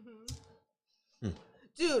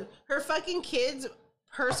 Dude, her fucking kids'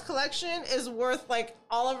 purse collection is worth like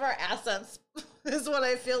all of our assets. Is what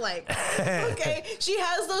I feel like. Okay, she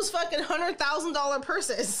has those fucking $100,000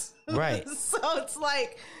 purses. Right. So it's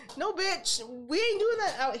like, no, bitch, we ain't doing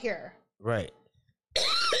that out here. Right.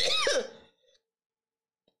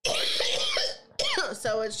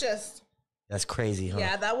 So it's just, that's crazy, huh?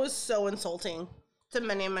 yeah, that was so insulting to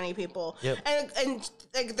many, many people. Yep. And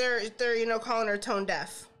like they're you know, calling her tone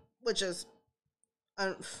deaf, which is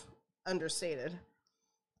understated.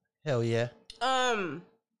 Hell yeah.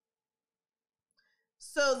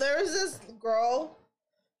 So there was this girl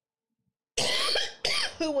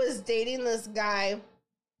who was dating this guy,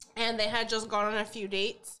 and they had just gone on a few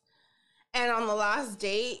dates. And on the last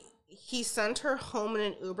date, he sent her home in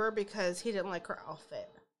an Uber because he didn't like her outfit.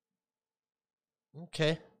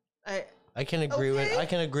 Okay. I can agree okay. with. I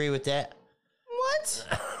can agree with that. What?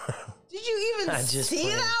 Did you even see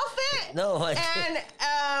the outfit? No, I didn't.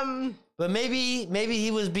 And but maybe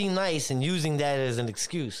he was being nice and using that as an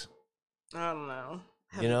excuse. I don't know.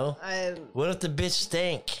 You know? What if the bitch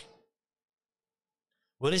stank?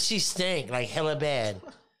 What if she stank like hella bad?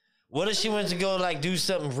 What if she went to go like do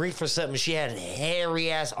something, reach for something? She had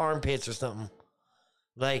hairy ass armpits or something.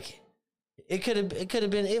 Like it could have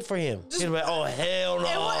been it for him. She'd be like, oh hell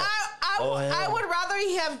no. I would rather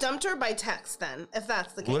he have dumped her by text then, if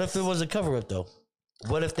that's the case. What if it was a cover up though?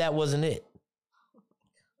 What if that wasn't it?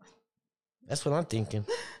 That's what I'm thinking.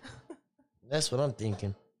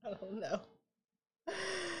 I don't know.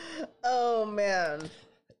 Oh man.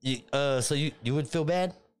 So you would feel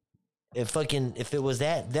bad if it was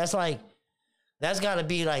that? That's like That's got to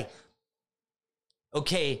be like,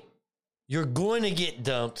 okay, you're going to get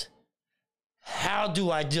dumped. How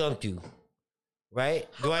do I dump you? Right?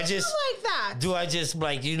 Do I just like that? Do I just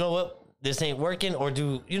like, you know what? This ain't working, or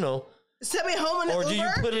do you know? Send me home in an Or Uber? do you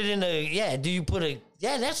put it in a, yeah, do you put a,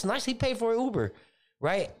 yeah, that's nice. He paid for an Uber,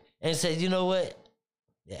 right? And said, you know what?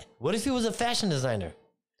 Yeah. What if he was a fashion designer?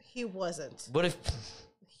 He wasn't. What if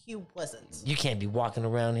He wasn't. you can't be walking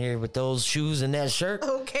around here with those shoes and that shirt?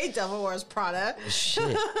 Okay, Devil Wears Prada.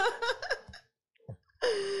 Shit.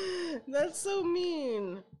 That's so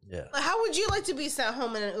mean. Yeah. How would you like to be sent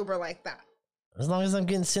home in an Uber like that? As long as I'm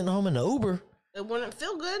getting sent home in the Uber. It wouldn't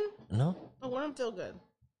feel good. No. It wouldn't feel good.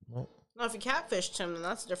 No. Now, if you catfished him, then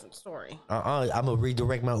that's a different story. I'm going to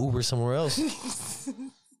redirect my Uber somewhere else.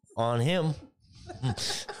 On him.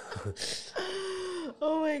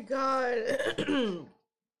 Oh my god.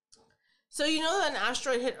 So you know that an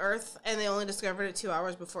asteroid hit Earth and they only discovered it 2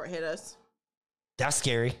 hours before it hit us? That's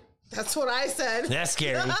scary. That's what I said. That's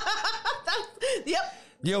scary. Yep.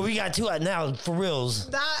 Yo, we got 2 hours now, for reals.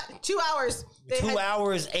 That 2 hours. 2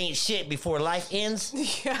 hours ain't shit before life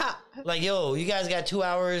ends. Yeah. Like, yo, you guys got 2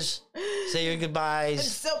 hours. Say your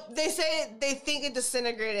goodbyes. So they think it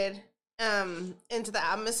disintegrated into the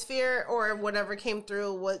atmosphere or whatever came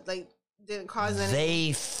through. What like didn't cause any.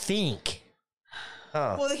 They think.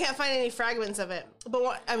 Huh. Well, they can't find any fragments of it. But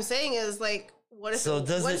what I'm saying is, like, what if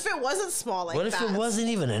it wasn't small like that? What if it wasn't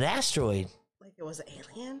even an asteroid? Like it was an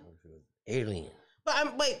alien? Alien. But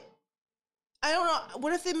I'm like, I don't know.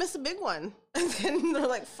 What if they miss a big one? And then they're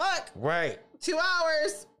like, fuck. Right. 2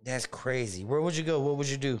 hours. That's crazy. Where would you go? What would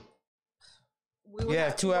you do? We You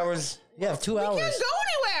have 2 hours. You have 2 hours. We can't go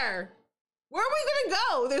anywhere. Where are we going to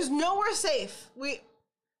go? There's nowhere safe.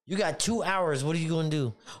 You got 2 hours. What are you going to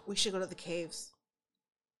do? We should go to the caves.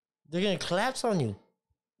 They're going to collapse on you.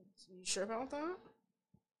 You sure about that?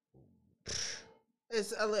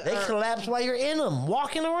 They collapse while you're in them,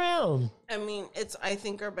 walking around. I mean, it's, I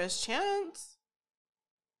think, our best chance.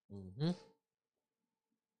 Mm-hmm.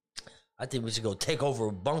 I think we should go take over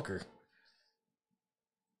a bunker.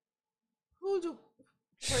 Where do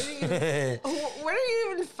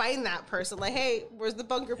you even find that person? Like, hey, where's the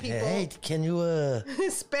bunker people? Hey, can you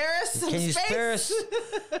spare us some can you space?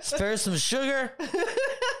 spare some sugar?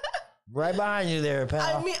 Right behind you there,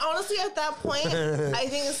 pal. I mean, honestly, at that point, I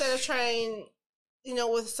think instead of trying, you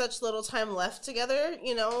know, with such little time left together,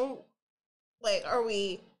 you know, like, are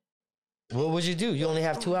we... What would you do? You only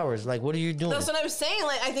have 2 hours. Like, what are you doing? That's what I'm saying.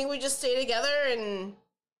 Like, I think we just stay together and...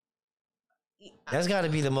 That's got to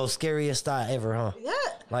be the most scariest thought ever, huh? Yeah.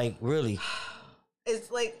 Like, really.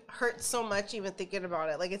 It's, like, hurts so much even thinking about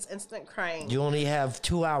it. Like, it's instant crying. You only have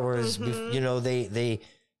 2 hours. Mm-hmm. You know, they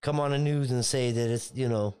come on the news and say that it's, you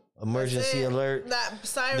know, emergency alert. That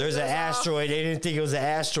siren There's an goes off. asteroid. They didn't think it was an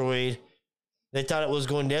asteroid. They thought it was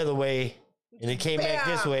going the other way, and it came back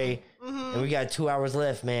this way. Mm-hmm. And we got 2 hours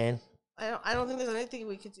left, man. I don't think there's anything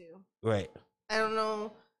we could do. Right. I don't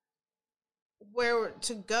know where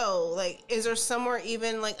to go. Like, is there somewhere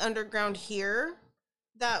even like underground here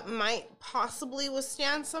that might possibly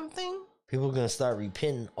withstand something? People are gonna start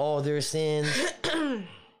repenting all their sins.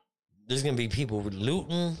 There's gonna be people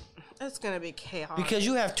looting. It's gonna be chaos. Because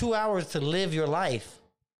you have 2 hours to live your life.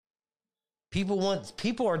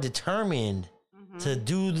 People are determined to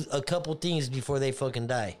do a couple things before they fucking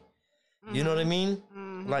die. You know what I mean?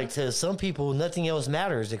 Like, to some people, nothing else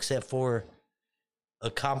matters except for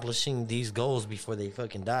accomplishing these goals before they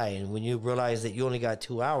fucking die. And when you realize that you only got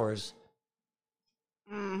 2 hours,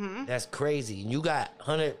 that's crazy. And you got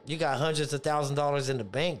hundreds of $1,000s in the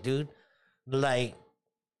bank, dude. Like,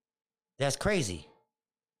 that's crazy.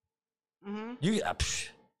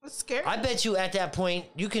 It's scary. I bet you at that point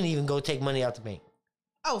you can even go take money out the bank.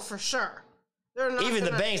 Oh, for sure. They're not Even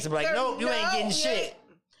the gonna- banks are like, nope, you ain't getting shit.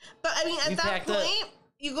 But I mean, at You that packed up. point,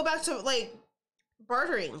 you go back to like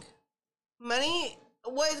bartering. Money.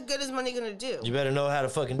 What good is money gonna do? You better know how to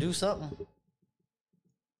fucking do something.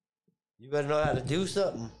 You better know how to do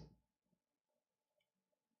something.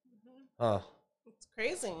 Huh? It's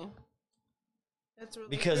crazy. That's really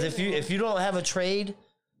Because crazy. if you don't have a trade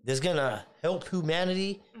that's gonna help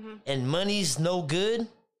humanity and money's no good,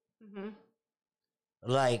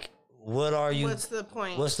 like, what are you? What's the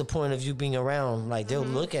point? What's the point of you being around? Like, they'll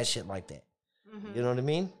look at shit like that. You know what I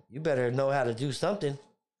mean? You better know how to do something.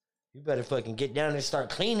 You better fucking get down and start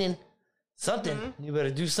cleaning something. You better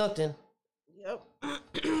do something. Yep.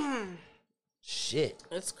 Shit.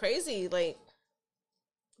 It's crazy, like,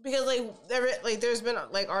 because there's been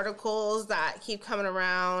like articles that keep coming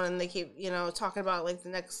around and they keep, you know, talking about like the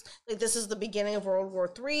next, like, this is the beginning of World War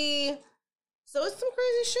III. So it's some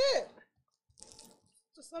crazy shit.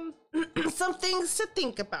 some some things to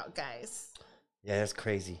think about, guys. Yeah, that's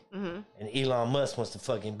crazy. Mm-hmm. And Elon Musk wants to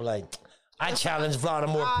fucking be like, I challenge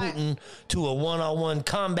Vladimir Putin to a one-on-one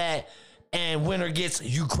combat, and winner gets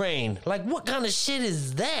Ukraine. Like, what kind of shit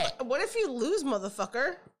is that? What if you lose,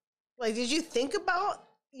 motherfucker? Like, did you think about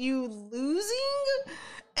you losing?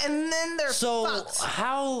 And then they're fucked.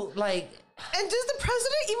 How, like... And does the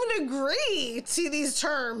president even agree to these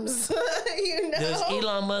terms? You know? Does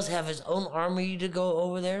Elon Musk have his own army to go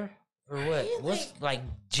over there? Or what? What's, like,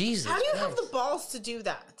 Jesus How do you Christ. have the balls to do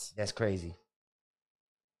that? That's crazy.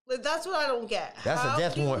 Like, that's what I don't get. That's How a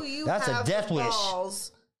death do warrant. you That's a have death the wish.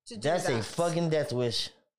 balls to do That's that? a fucking death wish.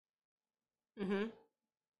 Mm-hmm.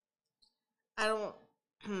 I don't...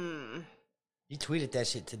 He tweeted that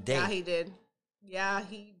shit today. Yeah, he did. Yeah,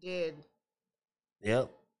 he did. Yep.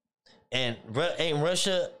 And ain't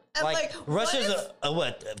Russia... And Like, Russia's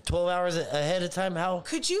what, 12 hours ahead of time? How?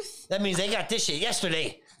 Could you... That means they got this shit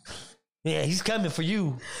yesterday. Yeah, he's coming for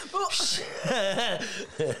you. But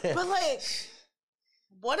like,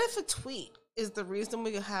 what if a tweet is the reason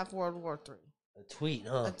we have World War III? A tweet,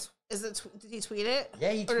 huh? Did he tweet it?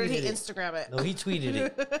 Yeah, he tweeted it. Or did he Instagram it? No, he tweeted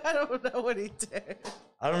it. I don't know what he did.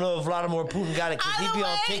 I don't know if Vladimir Putin got it because he be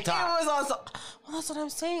on TikTok. It was also... Well, that's what I'm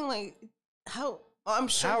saying. Like, how... I'm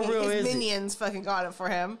sure How real his is it? minions fucking got it for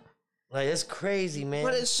him. Like, it's crazy, man.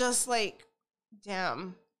 But it's just like,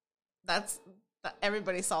 damn,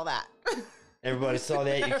 everybody saw that. Everybody saw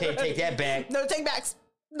that. You can't take that back. No take backs.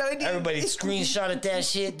 No, indeed. Everybody screenshotted that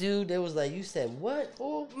shit, dude. They was like, you said what?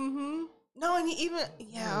 Oh. Mm-hmm. No, and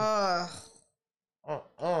yeah.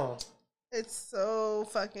 It's so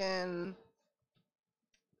fucking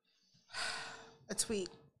a tweet.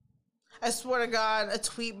 I swear to God, a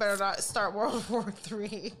tweet better not start World War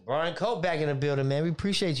III. Brian Cope back in the building, man. We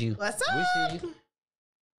appreciate you. What's We up? see you.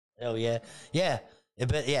 Hell yeah. Yeah.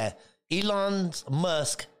 Yeah. Elon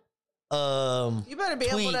Musk You better be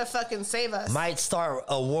able tweet to fucking save us. might start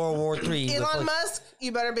a World War III. Elon Musk,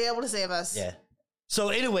 you better be able to save us. Yeah. So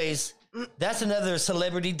anyways, that's another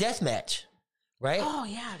celebrity death match, right? Oh,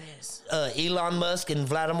 yeah, it is. Elon Musk and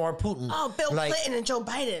Vladimir Putin. Oh, Bill Clinton and Joe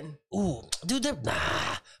Biden. Ooh, dude,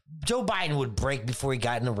 Joe Biden would break before he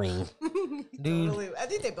got in the ring. Dude, Totally. I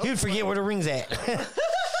think they both. he would forget where the ring's at.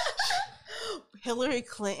 Hillary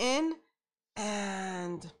Clinton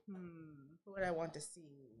and who would I want to see?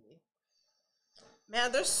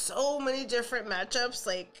 Man, there's so many different matchups.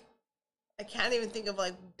 Like, I can't even think of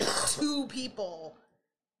like two people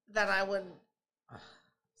that I would.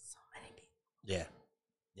 So many people. Yeah.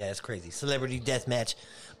 Yeah, it's crazy. Celebrity death match.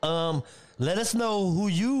 Let us know who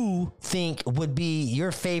you think would be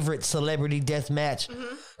your favorite celebrity death match.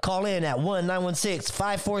 Call in at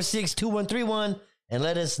 1-916-546-2131 and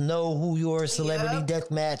let us know who your celebrity death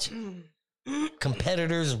match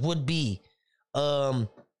competitors would be. I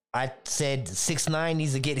said 6ix9ine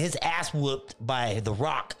needs to get his ass whooped by The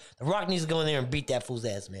Rock. The Rock needs to go in there and beat that fool's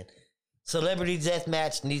ass, man. Celebrity death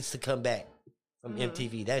match needs to come back from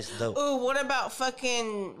MTV. That's dope. Ooh, what about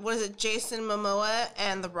fucking, what is it, Jason Momoa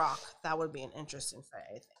and The Rock? That would be an interesting fight,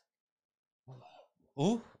 I think.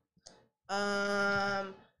 Ooh.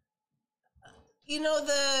 You know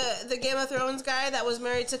the Game of Thrones guy that was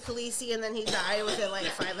married to Khaleesi and then he died within like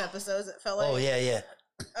 5 episodes, it felt like. Oh, yeah.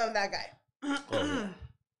 That guy. Oh, yeah.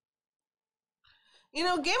 You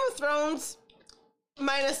know, Game of Thrones,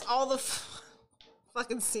 minus all the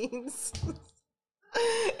fucking scenes,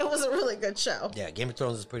 it was a really good show. Yeah, Game of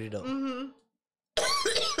Thrones is pretty dope. I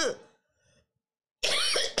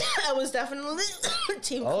was definitely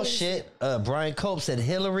team Oh, Khaleesi. shit. Brian Cope said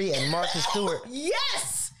Hillary and Martha Stewart.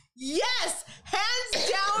 Yes! Hands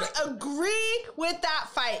down, agree with that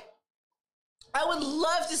fight. I would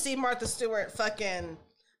love to see Martha Stewart fucking...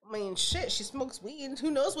 I mean, shit, she smokes weed. Who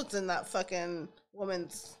knows what's in that fucking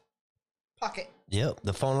woman's pocket? Yep,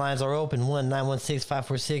 the phone lines are open.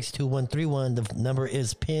 1-916-546-2131. The number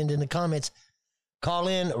is pinned in the comments. Call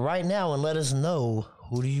in right now and let us know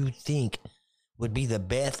who do you think would be the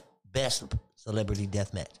best celebrity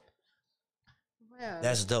death match. Man.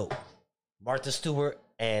 That's dope. Martha Stewart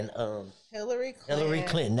and Hillary Clinton. Hillary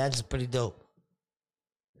Clinton. That's pretty dope.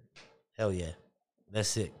 Hell yeah. That's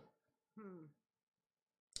sick.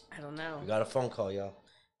 I don't know. We got a phone call, y'all.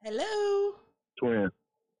 Hello. Twin.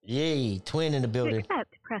 Yay, twin in the To building.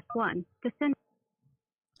 accept, press 1. To send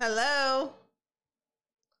Hello.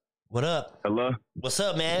 What up? Hello. What's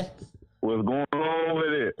up, man? What's going on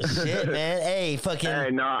with it? Shit, man. Hey, fucking.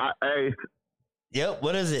 Hey, no, hey, Yep,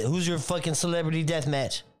 what is it? Who's your fucking celebrity death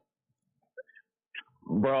match?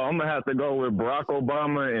 bro, I'm gonna have to go with Barack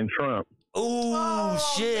Obama and Trump. Ooh,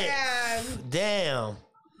 shit. Man. Damn.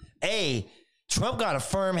 Hey, Trump got a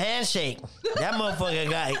firm handshake. That motherfucker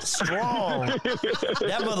got strong.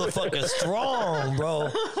 That motherfucker strong, bro.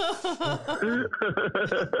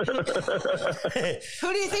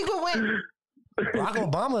 Who do you think will win?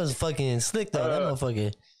 Barack Obama is fucking slick though. That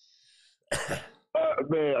motherfucker.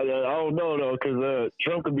 Man, I don't know though, because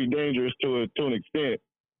Trump could be dangerous to an extent.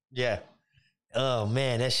 Yeah. Oh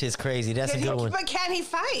man, that shit's crazy. That's a good one. But can he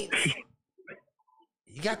fight?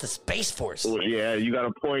 You got the Space Force. Well, yeah, you got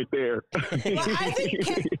a point there. Well, I think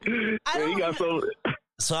You got some.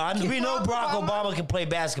 So we know Barack Obama can play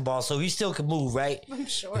basketball, so he still can move, right? I'm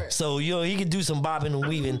sure. So he can do some bobbing and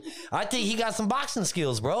weaving. I think he got some boxing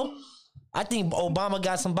skills, bro. I think Obama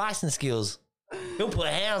got some boxing skills. He'll put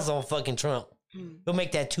hands on fucking Trump. He'll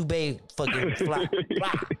make that two-bay fucking fly.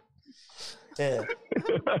 Yeah.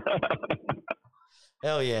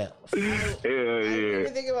 Hell yeah. I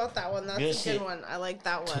didn't think about that one. That's Good a good shit. one. I like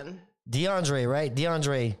that one. DeAndre, right?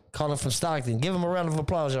 DeAndre calling from Stockton. Give him a round of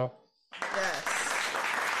applause, y'all. Yes.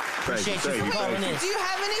 Appreciate you for calling in. Do you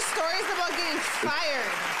have any stories about getting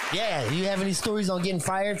fired? Yeah, do you have any stories on getting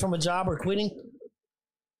fired from a job or quitting?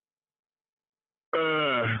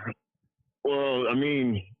 Well, I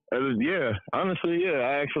mean, honestly,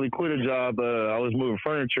 I actually quit a job. I was moving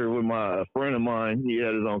furniture with a friend of mine. He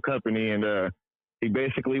had his own company, and he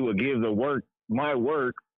basically would give my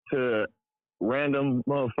work to random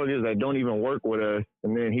motherfuckers that don't even work with us.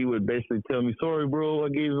 And then he would basically tell me, sorry, bro, I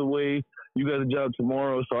gave it away. You got a job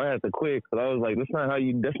tomorrow. So I had to quit. But I was like, that's not how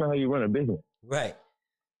you run a business. Right.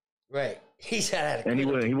 He said, and he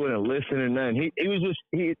wouldn't listen or nothing. He was just,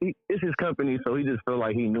 it's his company. So he just felt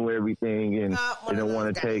like he knew everything and didn't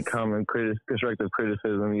want to take constructive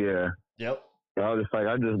criticism. Yeah. Yep. So I was just like,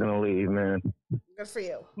 I'm just going to leave, man. Good for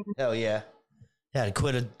you. Hell yeah. Had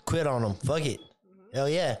to quit on him. Fuck it. Hell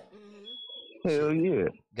yeah. Hell yeah.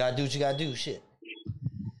 Gotta do what you gotta do. Shit.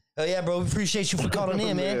 Hell yeah, bro. We appreciate you for calling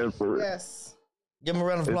in, man. Yes. Give him a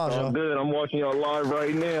round of applause, y'all. Good. I'm watching y'all live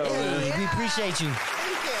right now, man. We appreciate you.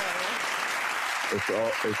 Thank you.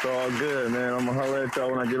 It's all good, man. I'm gonna holler at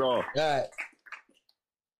y'all when I get off. All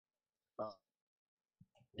right.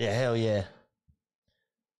 Yeah, hell yeah.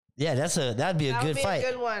 Yeah, that'd be a good fight.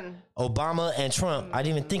 A good one. Obama and Trump. I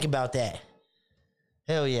didn't even think about that.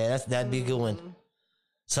 Hell yeah, that'd be a good one.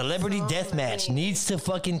 Celebrity Deathmatch needs to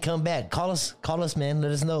fucking come back. Call us, man.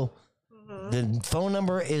 Let us know. The phone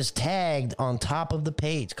number is tagged on top of the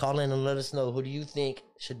page. Call in and let us know. Who do you think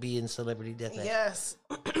should be in Celebrity Deathmatch? Yes.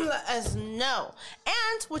 Let us know.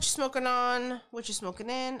 And what you smoking on, what you smoking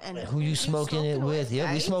in, and who you smoking it with.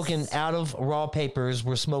 Yeah, we smoking out of raw papers.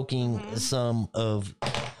 We're smoking some of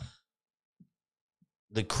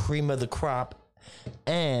the cream of the crop.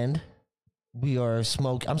 And I'm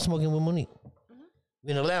smoking with Monique. We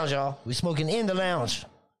in the lounge, y'all. We smoking in the lounge.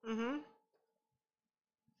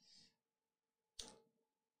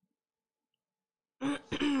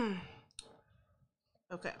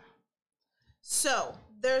 Okay. So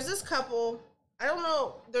there's this couple. I don't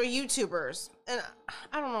know. They're YouTubers, and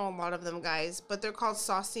I don't know a lot of them guys, but they're called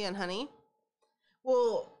Saucy and Honey.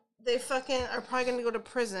 Well, they fucking are probably gonna go to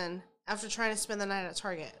prison after trying to spend the night at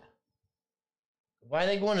Target. Why are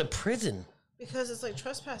they going to prison? Because it's like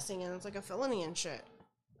trespassing and it's like a felony and shit.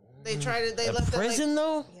 They left prison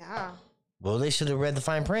though? Yeah. Well, they should have read the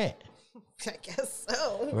fine print. I guess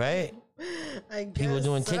so. Right? I guess People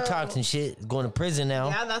doing so. TikToks and shit going to prison now.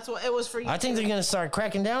 Yeah, that's what it was for you. I think they're going to start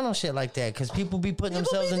cracking down on shit like that because people be putting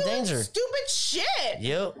themselves in danger. Stupid shit.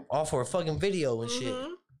 Yep. All for a fucking video and shit.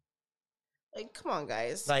 Like, come on,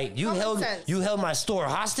 guys. Like, you held my store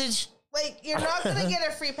hostage? Like, you're not going to get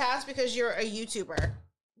a free pass because you're a YouTuber.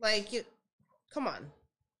 Like, come on.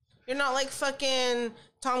 You're not like fucking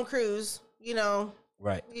Tom Cruise, you know.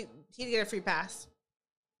 Right. He'd get a free pass.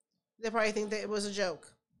 They probably think that it was a joke.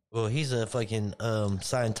 Well, he's a fucking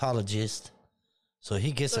Scientologist, so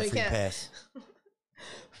he gets a free pass.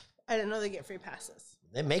 I didn't know they get free passes.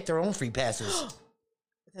 They make their own free passes.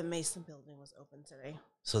 The Mason building was open today.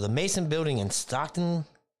 So the Mason building in Stockton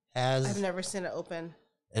has... I've never seen it open.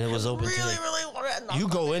 And it was open today. Really want to... You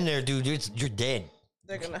go in there, dude, you're dead.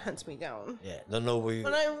 They're going to hunt me down. Yeah, they'll know where you...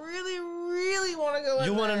 But I really want to go in there.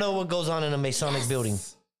 You want to know what goes on in a Masonic building.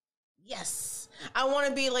 Yes. I want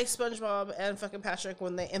to be like SpongeBob and fucking Patrick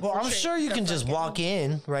when they infiltrate. Well, I'm sure you can just walk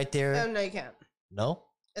in right there. No, you can't. No?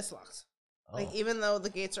 It's locked. Oh. Like, even though the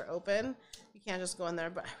gates are open, you can't just go in there.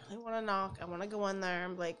 But I really want to knock. I want to go in there.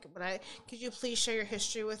 I'm like, could you please share your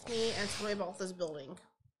history with me and tell me about this building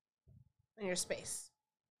and your space?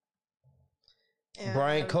 And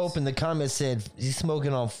Brian Cope in the comments said he's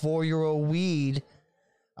smoking on 4-year-old weed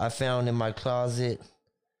I found in my closet.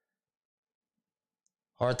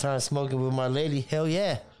 Hard time smoking with my lady. Hell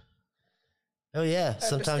yeah. Oh yeah,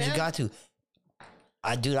 sometimes you got to.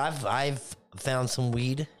 I've found some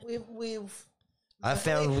weed. I've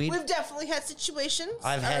found weed. We've definitely had situations.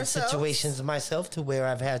 I've had situations myself to where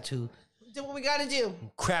I've had to do what we got to do.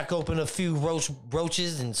 Crack open a few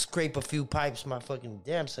roaches and scrape a few pipes my fucking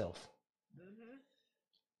damn self.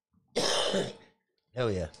 Mm-hmm. Hell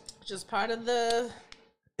yeah. Just part of the...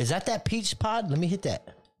 Is that peach pod? Let me hit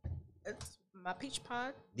that. It's my peach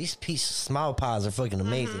pod. These peach smile pods are fucking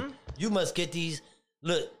amazing. Mm-hmm. You must get these.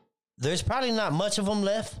 Look, there's probably not much of them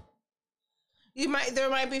left. There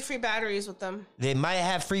might be free batteries with them. They might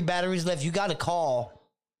have free batteries left. You got to call.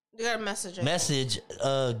 You got to message.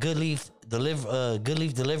 Good Leaf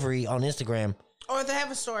Delivery on Instagram. Or they have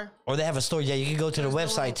a store. Yeah, you can go to the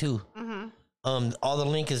website too. Mm-hmm. All the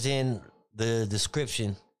link is in the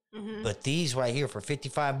description. Mm-hmm. But these right here for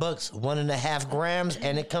 $55, 1.5 grams,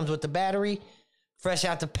 and it comes with the battery. Fresh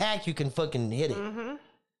out the pack, you can fucking hit it. Mm-hmm.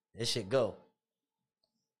 This shit go.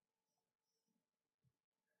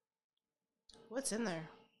 What's in there?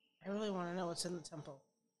 I really want to know what's in the temple.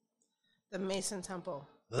 The Mason Temple.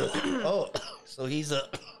 Oh, so he's a...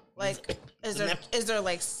 Like, is there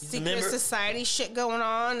like secret society shit going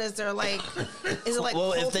on? Is it like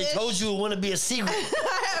well, cultish? If they told you it wouldn't be a secret.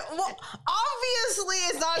 Well, obviously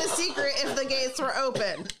it's not a secret if the gates were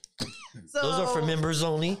open. So, those are for members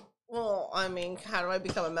only. Well, I mean, how do I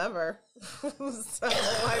become a member? So,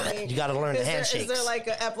 I mean, you got to learn the handshakes. Is there like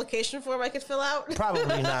an application form I could fill out?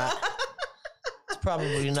 Probably not.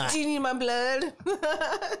 Probably not. Do you need my blood?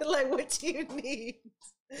 Like, what do you need?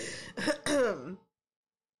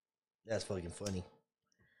 That's fucking funny.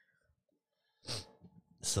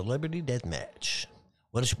 Celebrity Deathmatch.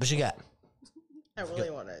 What you got? I really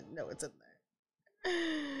want to know what's in there.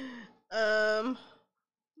 I'm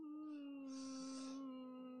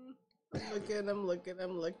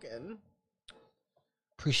looking.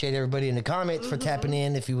 Appreciate everybody in the comments for tapping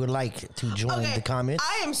in. If you would like to join the comments.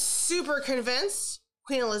 I am super convinced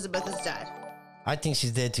Queen Elizabeth is dead. I think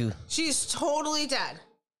she's dead too. She's totally dead.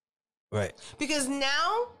 Right. Because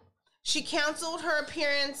now she canceled her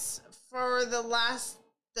appearance for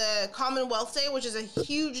the Commonwealth Day, which is a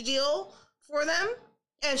huge deal for them,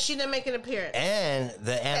 and she didn't make an appearance. And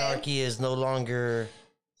the anarchy is no longer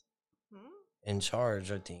in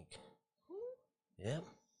charge, I think. Yep.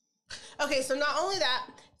 Okay, so not only that,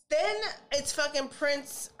 then it's fucking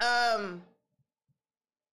Prince,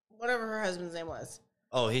 whatever her husband's name was.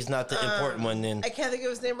 Oh, he's not the important one then. I can't think of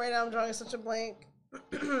his name right now. I'm drawing such a blank.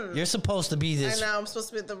 You're supposed to be this. I know, I'm supposed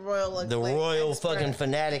to be the royal expert. Fucking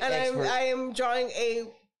fanatic and expert. I am drawing a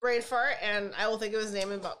brain fart, and I will think of his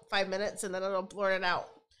name in about 5 minutes, and then it'll blurt it out.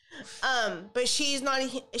 But she's not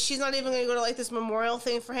even going to go to like this memorial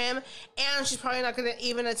thing for him, and she's probably not going to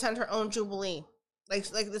even attend her own jubilee. Like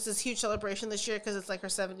this is huge celebration this year because it's like her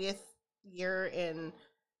 70th year in.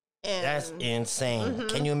 That's insane. Mm-hmm.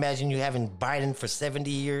 Can you imagine you having Biden for 70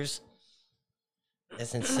 years?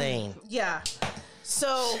 That's insane. Yeah.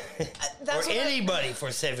 So that's or anybody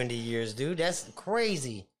for 70 years, dude. That's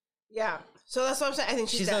crazy. Yeah. So that's what I'm saying. I think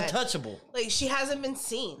she's dead. Untouchable. Like she hasn't been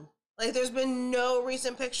seen. Like there's been no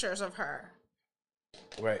recent pictures of her.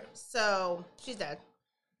 Right. So she's dead.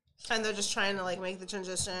 And they're just trying to like make the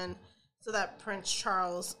transition so that Prince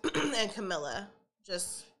Charles and Camilla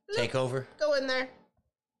just take over. Go in there.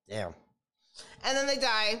 Damn. And then they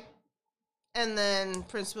die. And then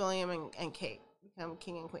Prince William and Kate become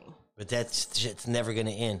king and queen. But that shit's never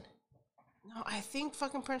gonna end. No, I think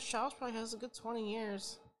fucking Prince Charles probably has a good 20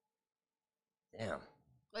 years. Damn.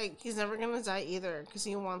 Like, he's never gonna die either, because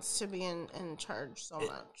he wants to be in charge so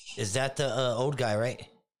much. Is that the old guy, right?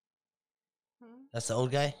 That's the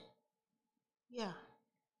old guy? Yeah.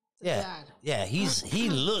 Dad. Yeah, he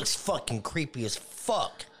looks fucking creepy as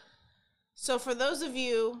fuck. So for those of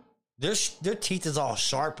you... Their teeth is all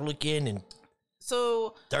sharp looking and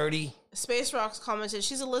dirty. Space Rocks commented,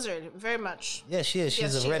 she's a lizard, very much. Yeah, she is.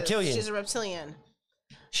 She's a reptilian. She's a reptilian.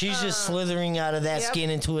 She's just slithering out of that skin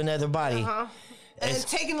into another body. Uh-huh. And it's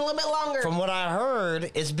taking a little bit longer. From what I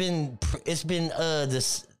heard, it's been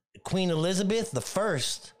this Queen Elizabeth the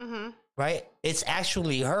First, right? It's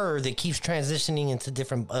actually her that keeps transitioning into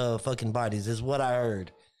different fucking bodies. Is what I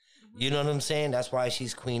heard. You know what I'm saying? That's why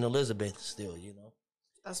she's Queen Elizabeth still. You know.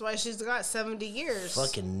 That's why she's got 70 years.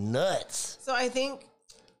 Fucking nuts. So I think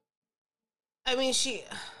they're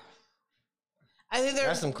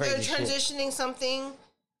transitioning something.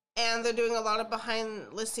 And they're doing a lot of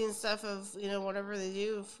behind listing stuff of, whatever they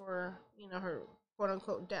do for, her quote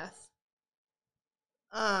unquote death.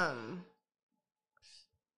 But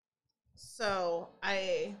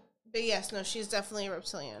yes, no, she's definitely a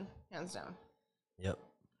reptilian, hands down. Yep.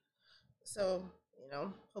 So,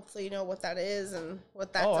 hopefully you know what that is and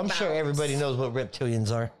what that's Oh, I'm about. sure everybody knows what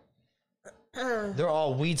reptilians are. They're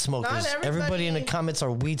all weed smokers. Everybody in the comments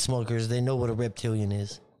are weed smokers. They know what a reptilian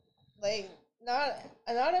is. Like, not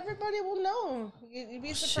everybody will know. You'd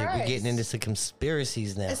be surprised. Shit, we're getting into some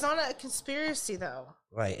conspiracies now. It's not a conspiracy, though.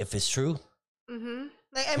 Right, if it's true. Mm-hmm.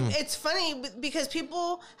 Like, it's funny because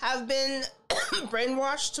people have been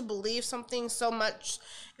brainwashed to believe something so much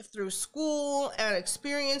through school and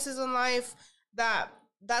experiences in life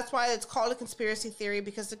that's why it's called a conspiracy theory,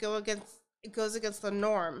 because it goes against the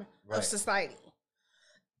norm of society.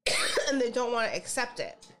 And they don't want to accept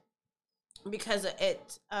it because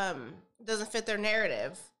it doesn't fit their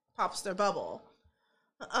narrative, pops their bubble.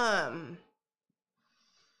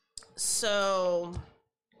 So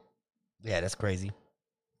yeah, that's crazy.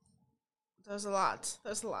 There's a lot.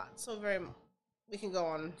 So we can go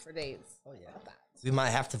on for days. Oh yeah. About that. We might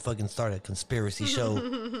have to fucking start a conspiracy show.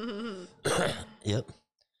 Yep.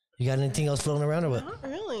 You got anything else floating around or what? Not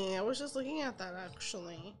really. I was just looking at that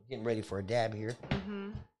actually. Getting ready for a dab here. Mm-hmm.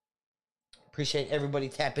 Appreciate everybody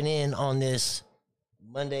tapping in on this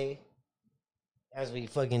Monday as we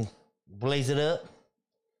fucking blaze it up.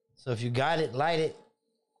 So if you got it, light it.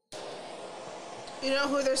 You know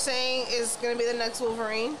who they're saying is going to be the next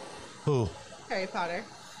Wolverine? Who? Harry Potter.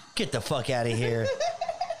 Get the fuck out of here.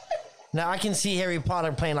 Now I can see Harry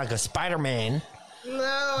Potter playing like a Spider-Man.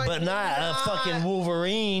 No, but not a fucking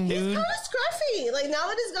Wolverine, dude. He's kind of scruffy. Like, now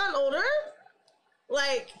that he's gotten older,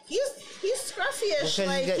 like, he's scruffy-ish. Because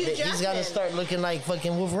like, he's got to start looking like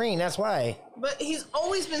fucking Wolverine. That's why. But he's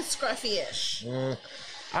always been scruffy-ish.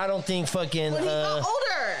 I don't think fucking. When he got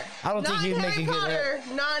older. I don't think he'd make a good.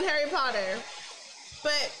 Not in Harry Potter.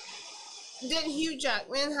 But didn't Hugh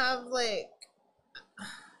Jackman have, like,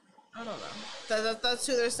 I don't know. That's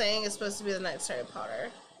who they're saying is supposed to be the next Harry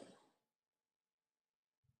Potter.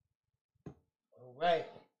 Right.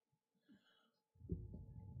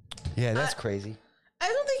 Yeah, that's crazy. I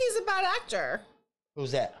don't think he's a bad actor.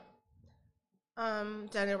 Who's that?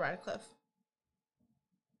 Daniel Radcliffe.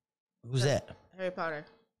 Who's that? Harry Potter.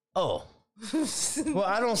 Oh. Well,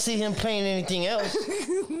 I don't see him playing anything else.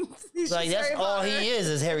 Like, that's Harry all Potter. he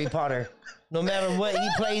is Harry Potter. No matter what he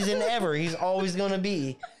plays in ever, he's always going to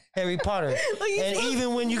be Harry Potter. Like, and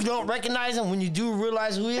even when you don't recognize him, when you do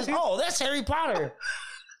realize who he is, oh, that's Harry Potter.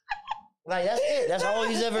 Like, that's it. That's all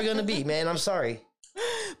he's ever going to be, man. I'm sorry.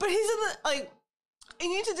 But he's in the, like, you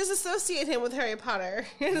need to disassociate him with Harry Potter.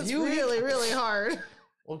 And it's really, really hard.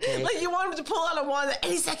 Okay. Like, you want him to pull out a wand at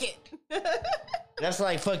any second. That's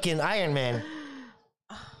like fucking Iron Man.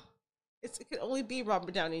 It could only be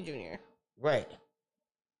Robert Downey Jr. Right.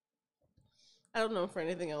 I don't know for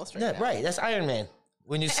anything else right now. Right. That's Iron Man.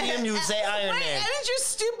 When you see him, you would say Iron Man. And it's your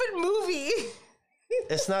stupid movie.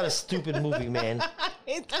 It's not a stupid movie, man. I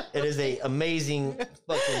hate that movie. It is an amazing fucking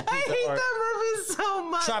piece of art. I hate that movie so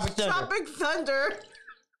much. Tropic Thunder.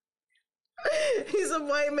 He's a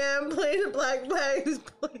white man playing a black man who's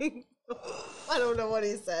playing... I don't know what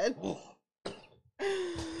he said.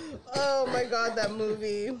 Oh my god, that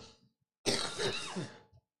movie.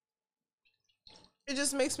 It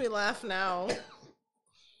just makes me laugh now.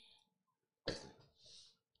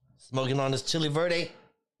 Smoking on this Chili Verde.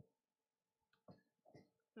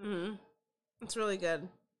 Mm-hmm. It's really good.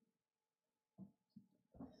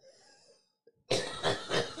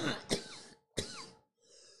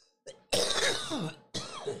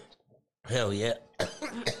 Hell yeah.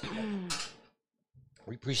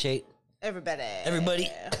 We appreciate everybody.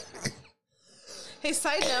 Hey,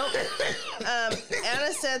 side note,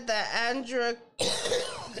 Anna said that Andra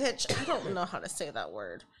Pitch, I don't know how to say that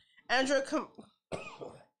word. Androcomone.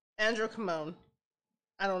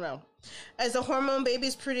 I don't know. As the hormone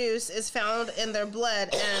babies produce is found in their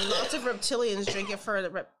blood, and lots of reptilians drink it for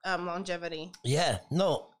the longevity. Yeah,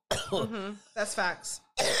 no. Mm-hmm. That's facts.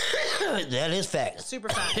 That is facts. Super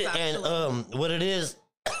facts. And what it is,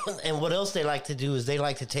 and what else they like to do is they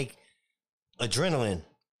like to take adrenaline.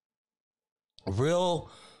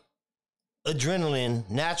 Real adrenaline,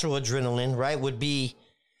 natural adrenaline, right, would be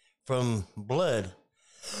from blood.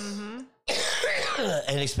 Mm-hmm.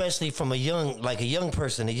 And especially from a young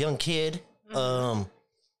person, a young kid. Mm-hmm.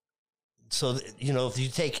 So, you know, if you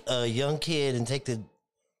take a young kid and take the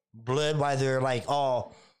blood while they're like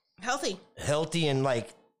all healthy and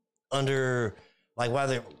like under, like while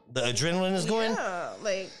the adrenaline is going. Yeah,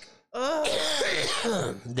 like,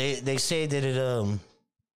 they say that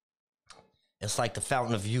it's like the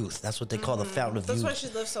fountain of youth. That's what they call the fountain of youth. That's why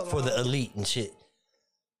she lives so long. For the elite and shit.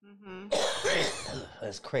 Mm-hmm.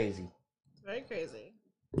 That's crazy. It's very crazy.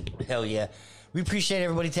 Hell yeah. We appreciate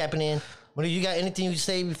everybody tapping in. What do you got? Anything you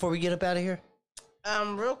say before we get up out of here?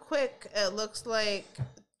 Real quick, it looks like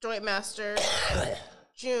Joint Master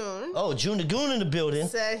June. Oh, June the Goon in the building.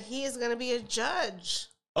 Said he is going to be a judge.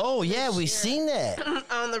 Oh yeah, we seen that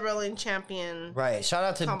On the Rolling Champion. Right. Shout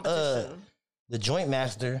out to competition. the Joint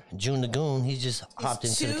Master June the Goon. He just hopped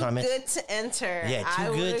into the comments. Too good to enter. Yeah, I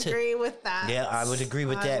would agree with that. Yeah, I would agree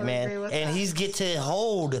with that, man. And he's get to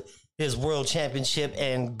hold his world championship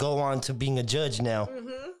and go on to being a judge now.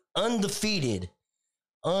 Mm-hmm. Undefeated,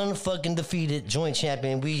 unfucking defeated joint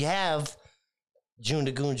champion. We have June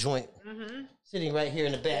the Goon Joint sitting right here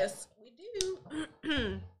in the back. Yes, we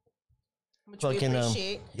do. Which Fucking, we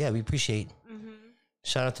appreciate. Yeah, we appreciate.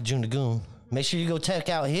 Shout out to June the Goon. Make sure you go check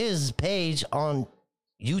out his page on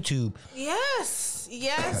YouTube. Yes.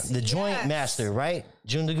 The Joint Master, right?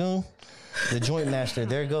 June the Goon? The Joint Master.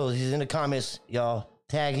 There it goes. He's in the comments, y'all.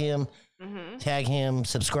 Tag him. Tag him.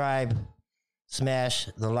 Subscribe. Smash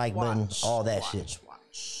the like button. All that shit.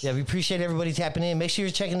 Yeah, we appreciate everybody tapping in. Make sure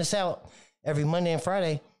you're checking us out every Monday and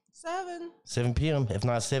Friday. 7 p.m. If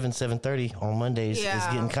not 7:30 on Mondays. Yeah. It's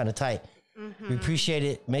getting kind of tight. We appreciate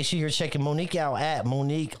it. Make sure you're checking Monique out at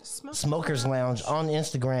Monique Smokers Lounge on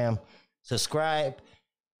Instagram. Subscribe.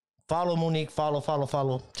 Follow Monique.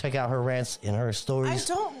 Follow. Check out her rants and her stories.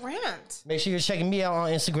 I don't rant. Make sure you're checking me out on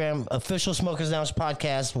Instagram. Official Smokers Lounge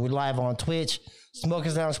Podcast. We're live on Twitch.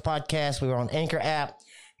 Smokers Lounge Podcast. We're on Anchor app.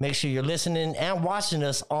 Make sure you're listening and watching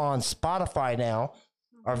us on Spotify now.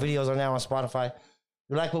 Our videos are now on Spotify. If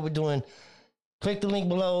you like what we're doing, click the link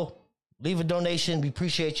below. Leave a donation. We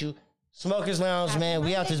appreciate you. Smokers Lounge, man.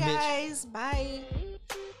 We out this bitch. Guys, bye.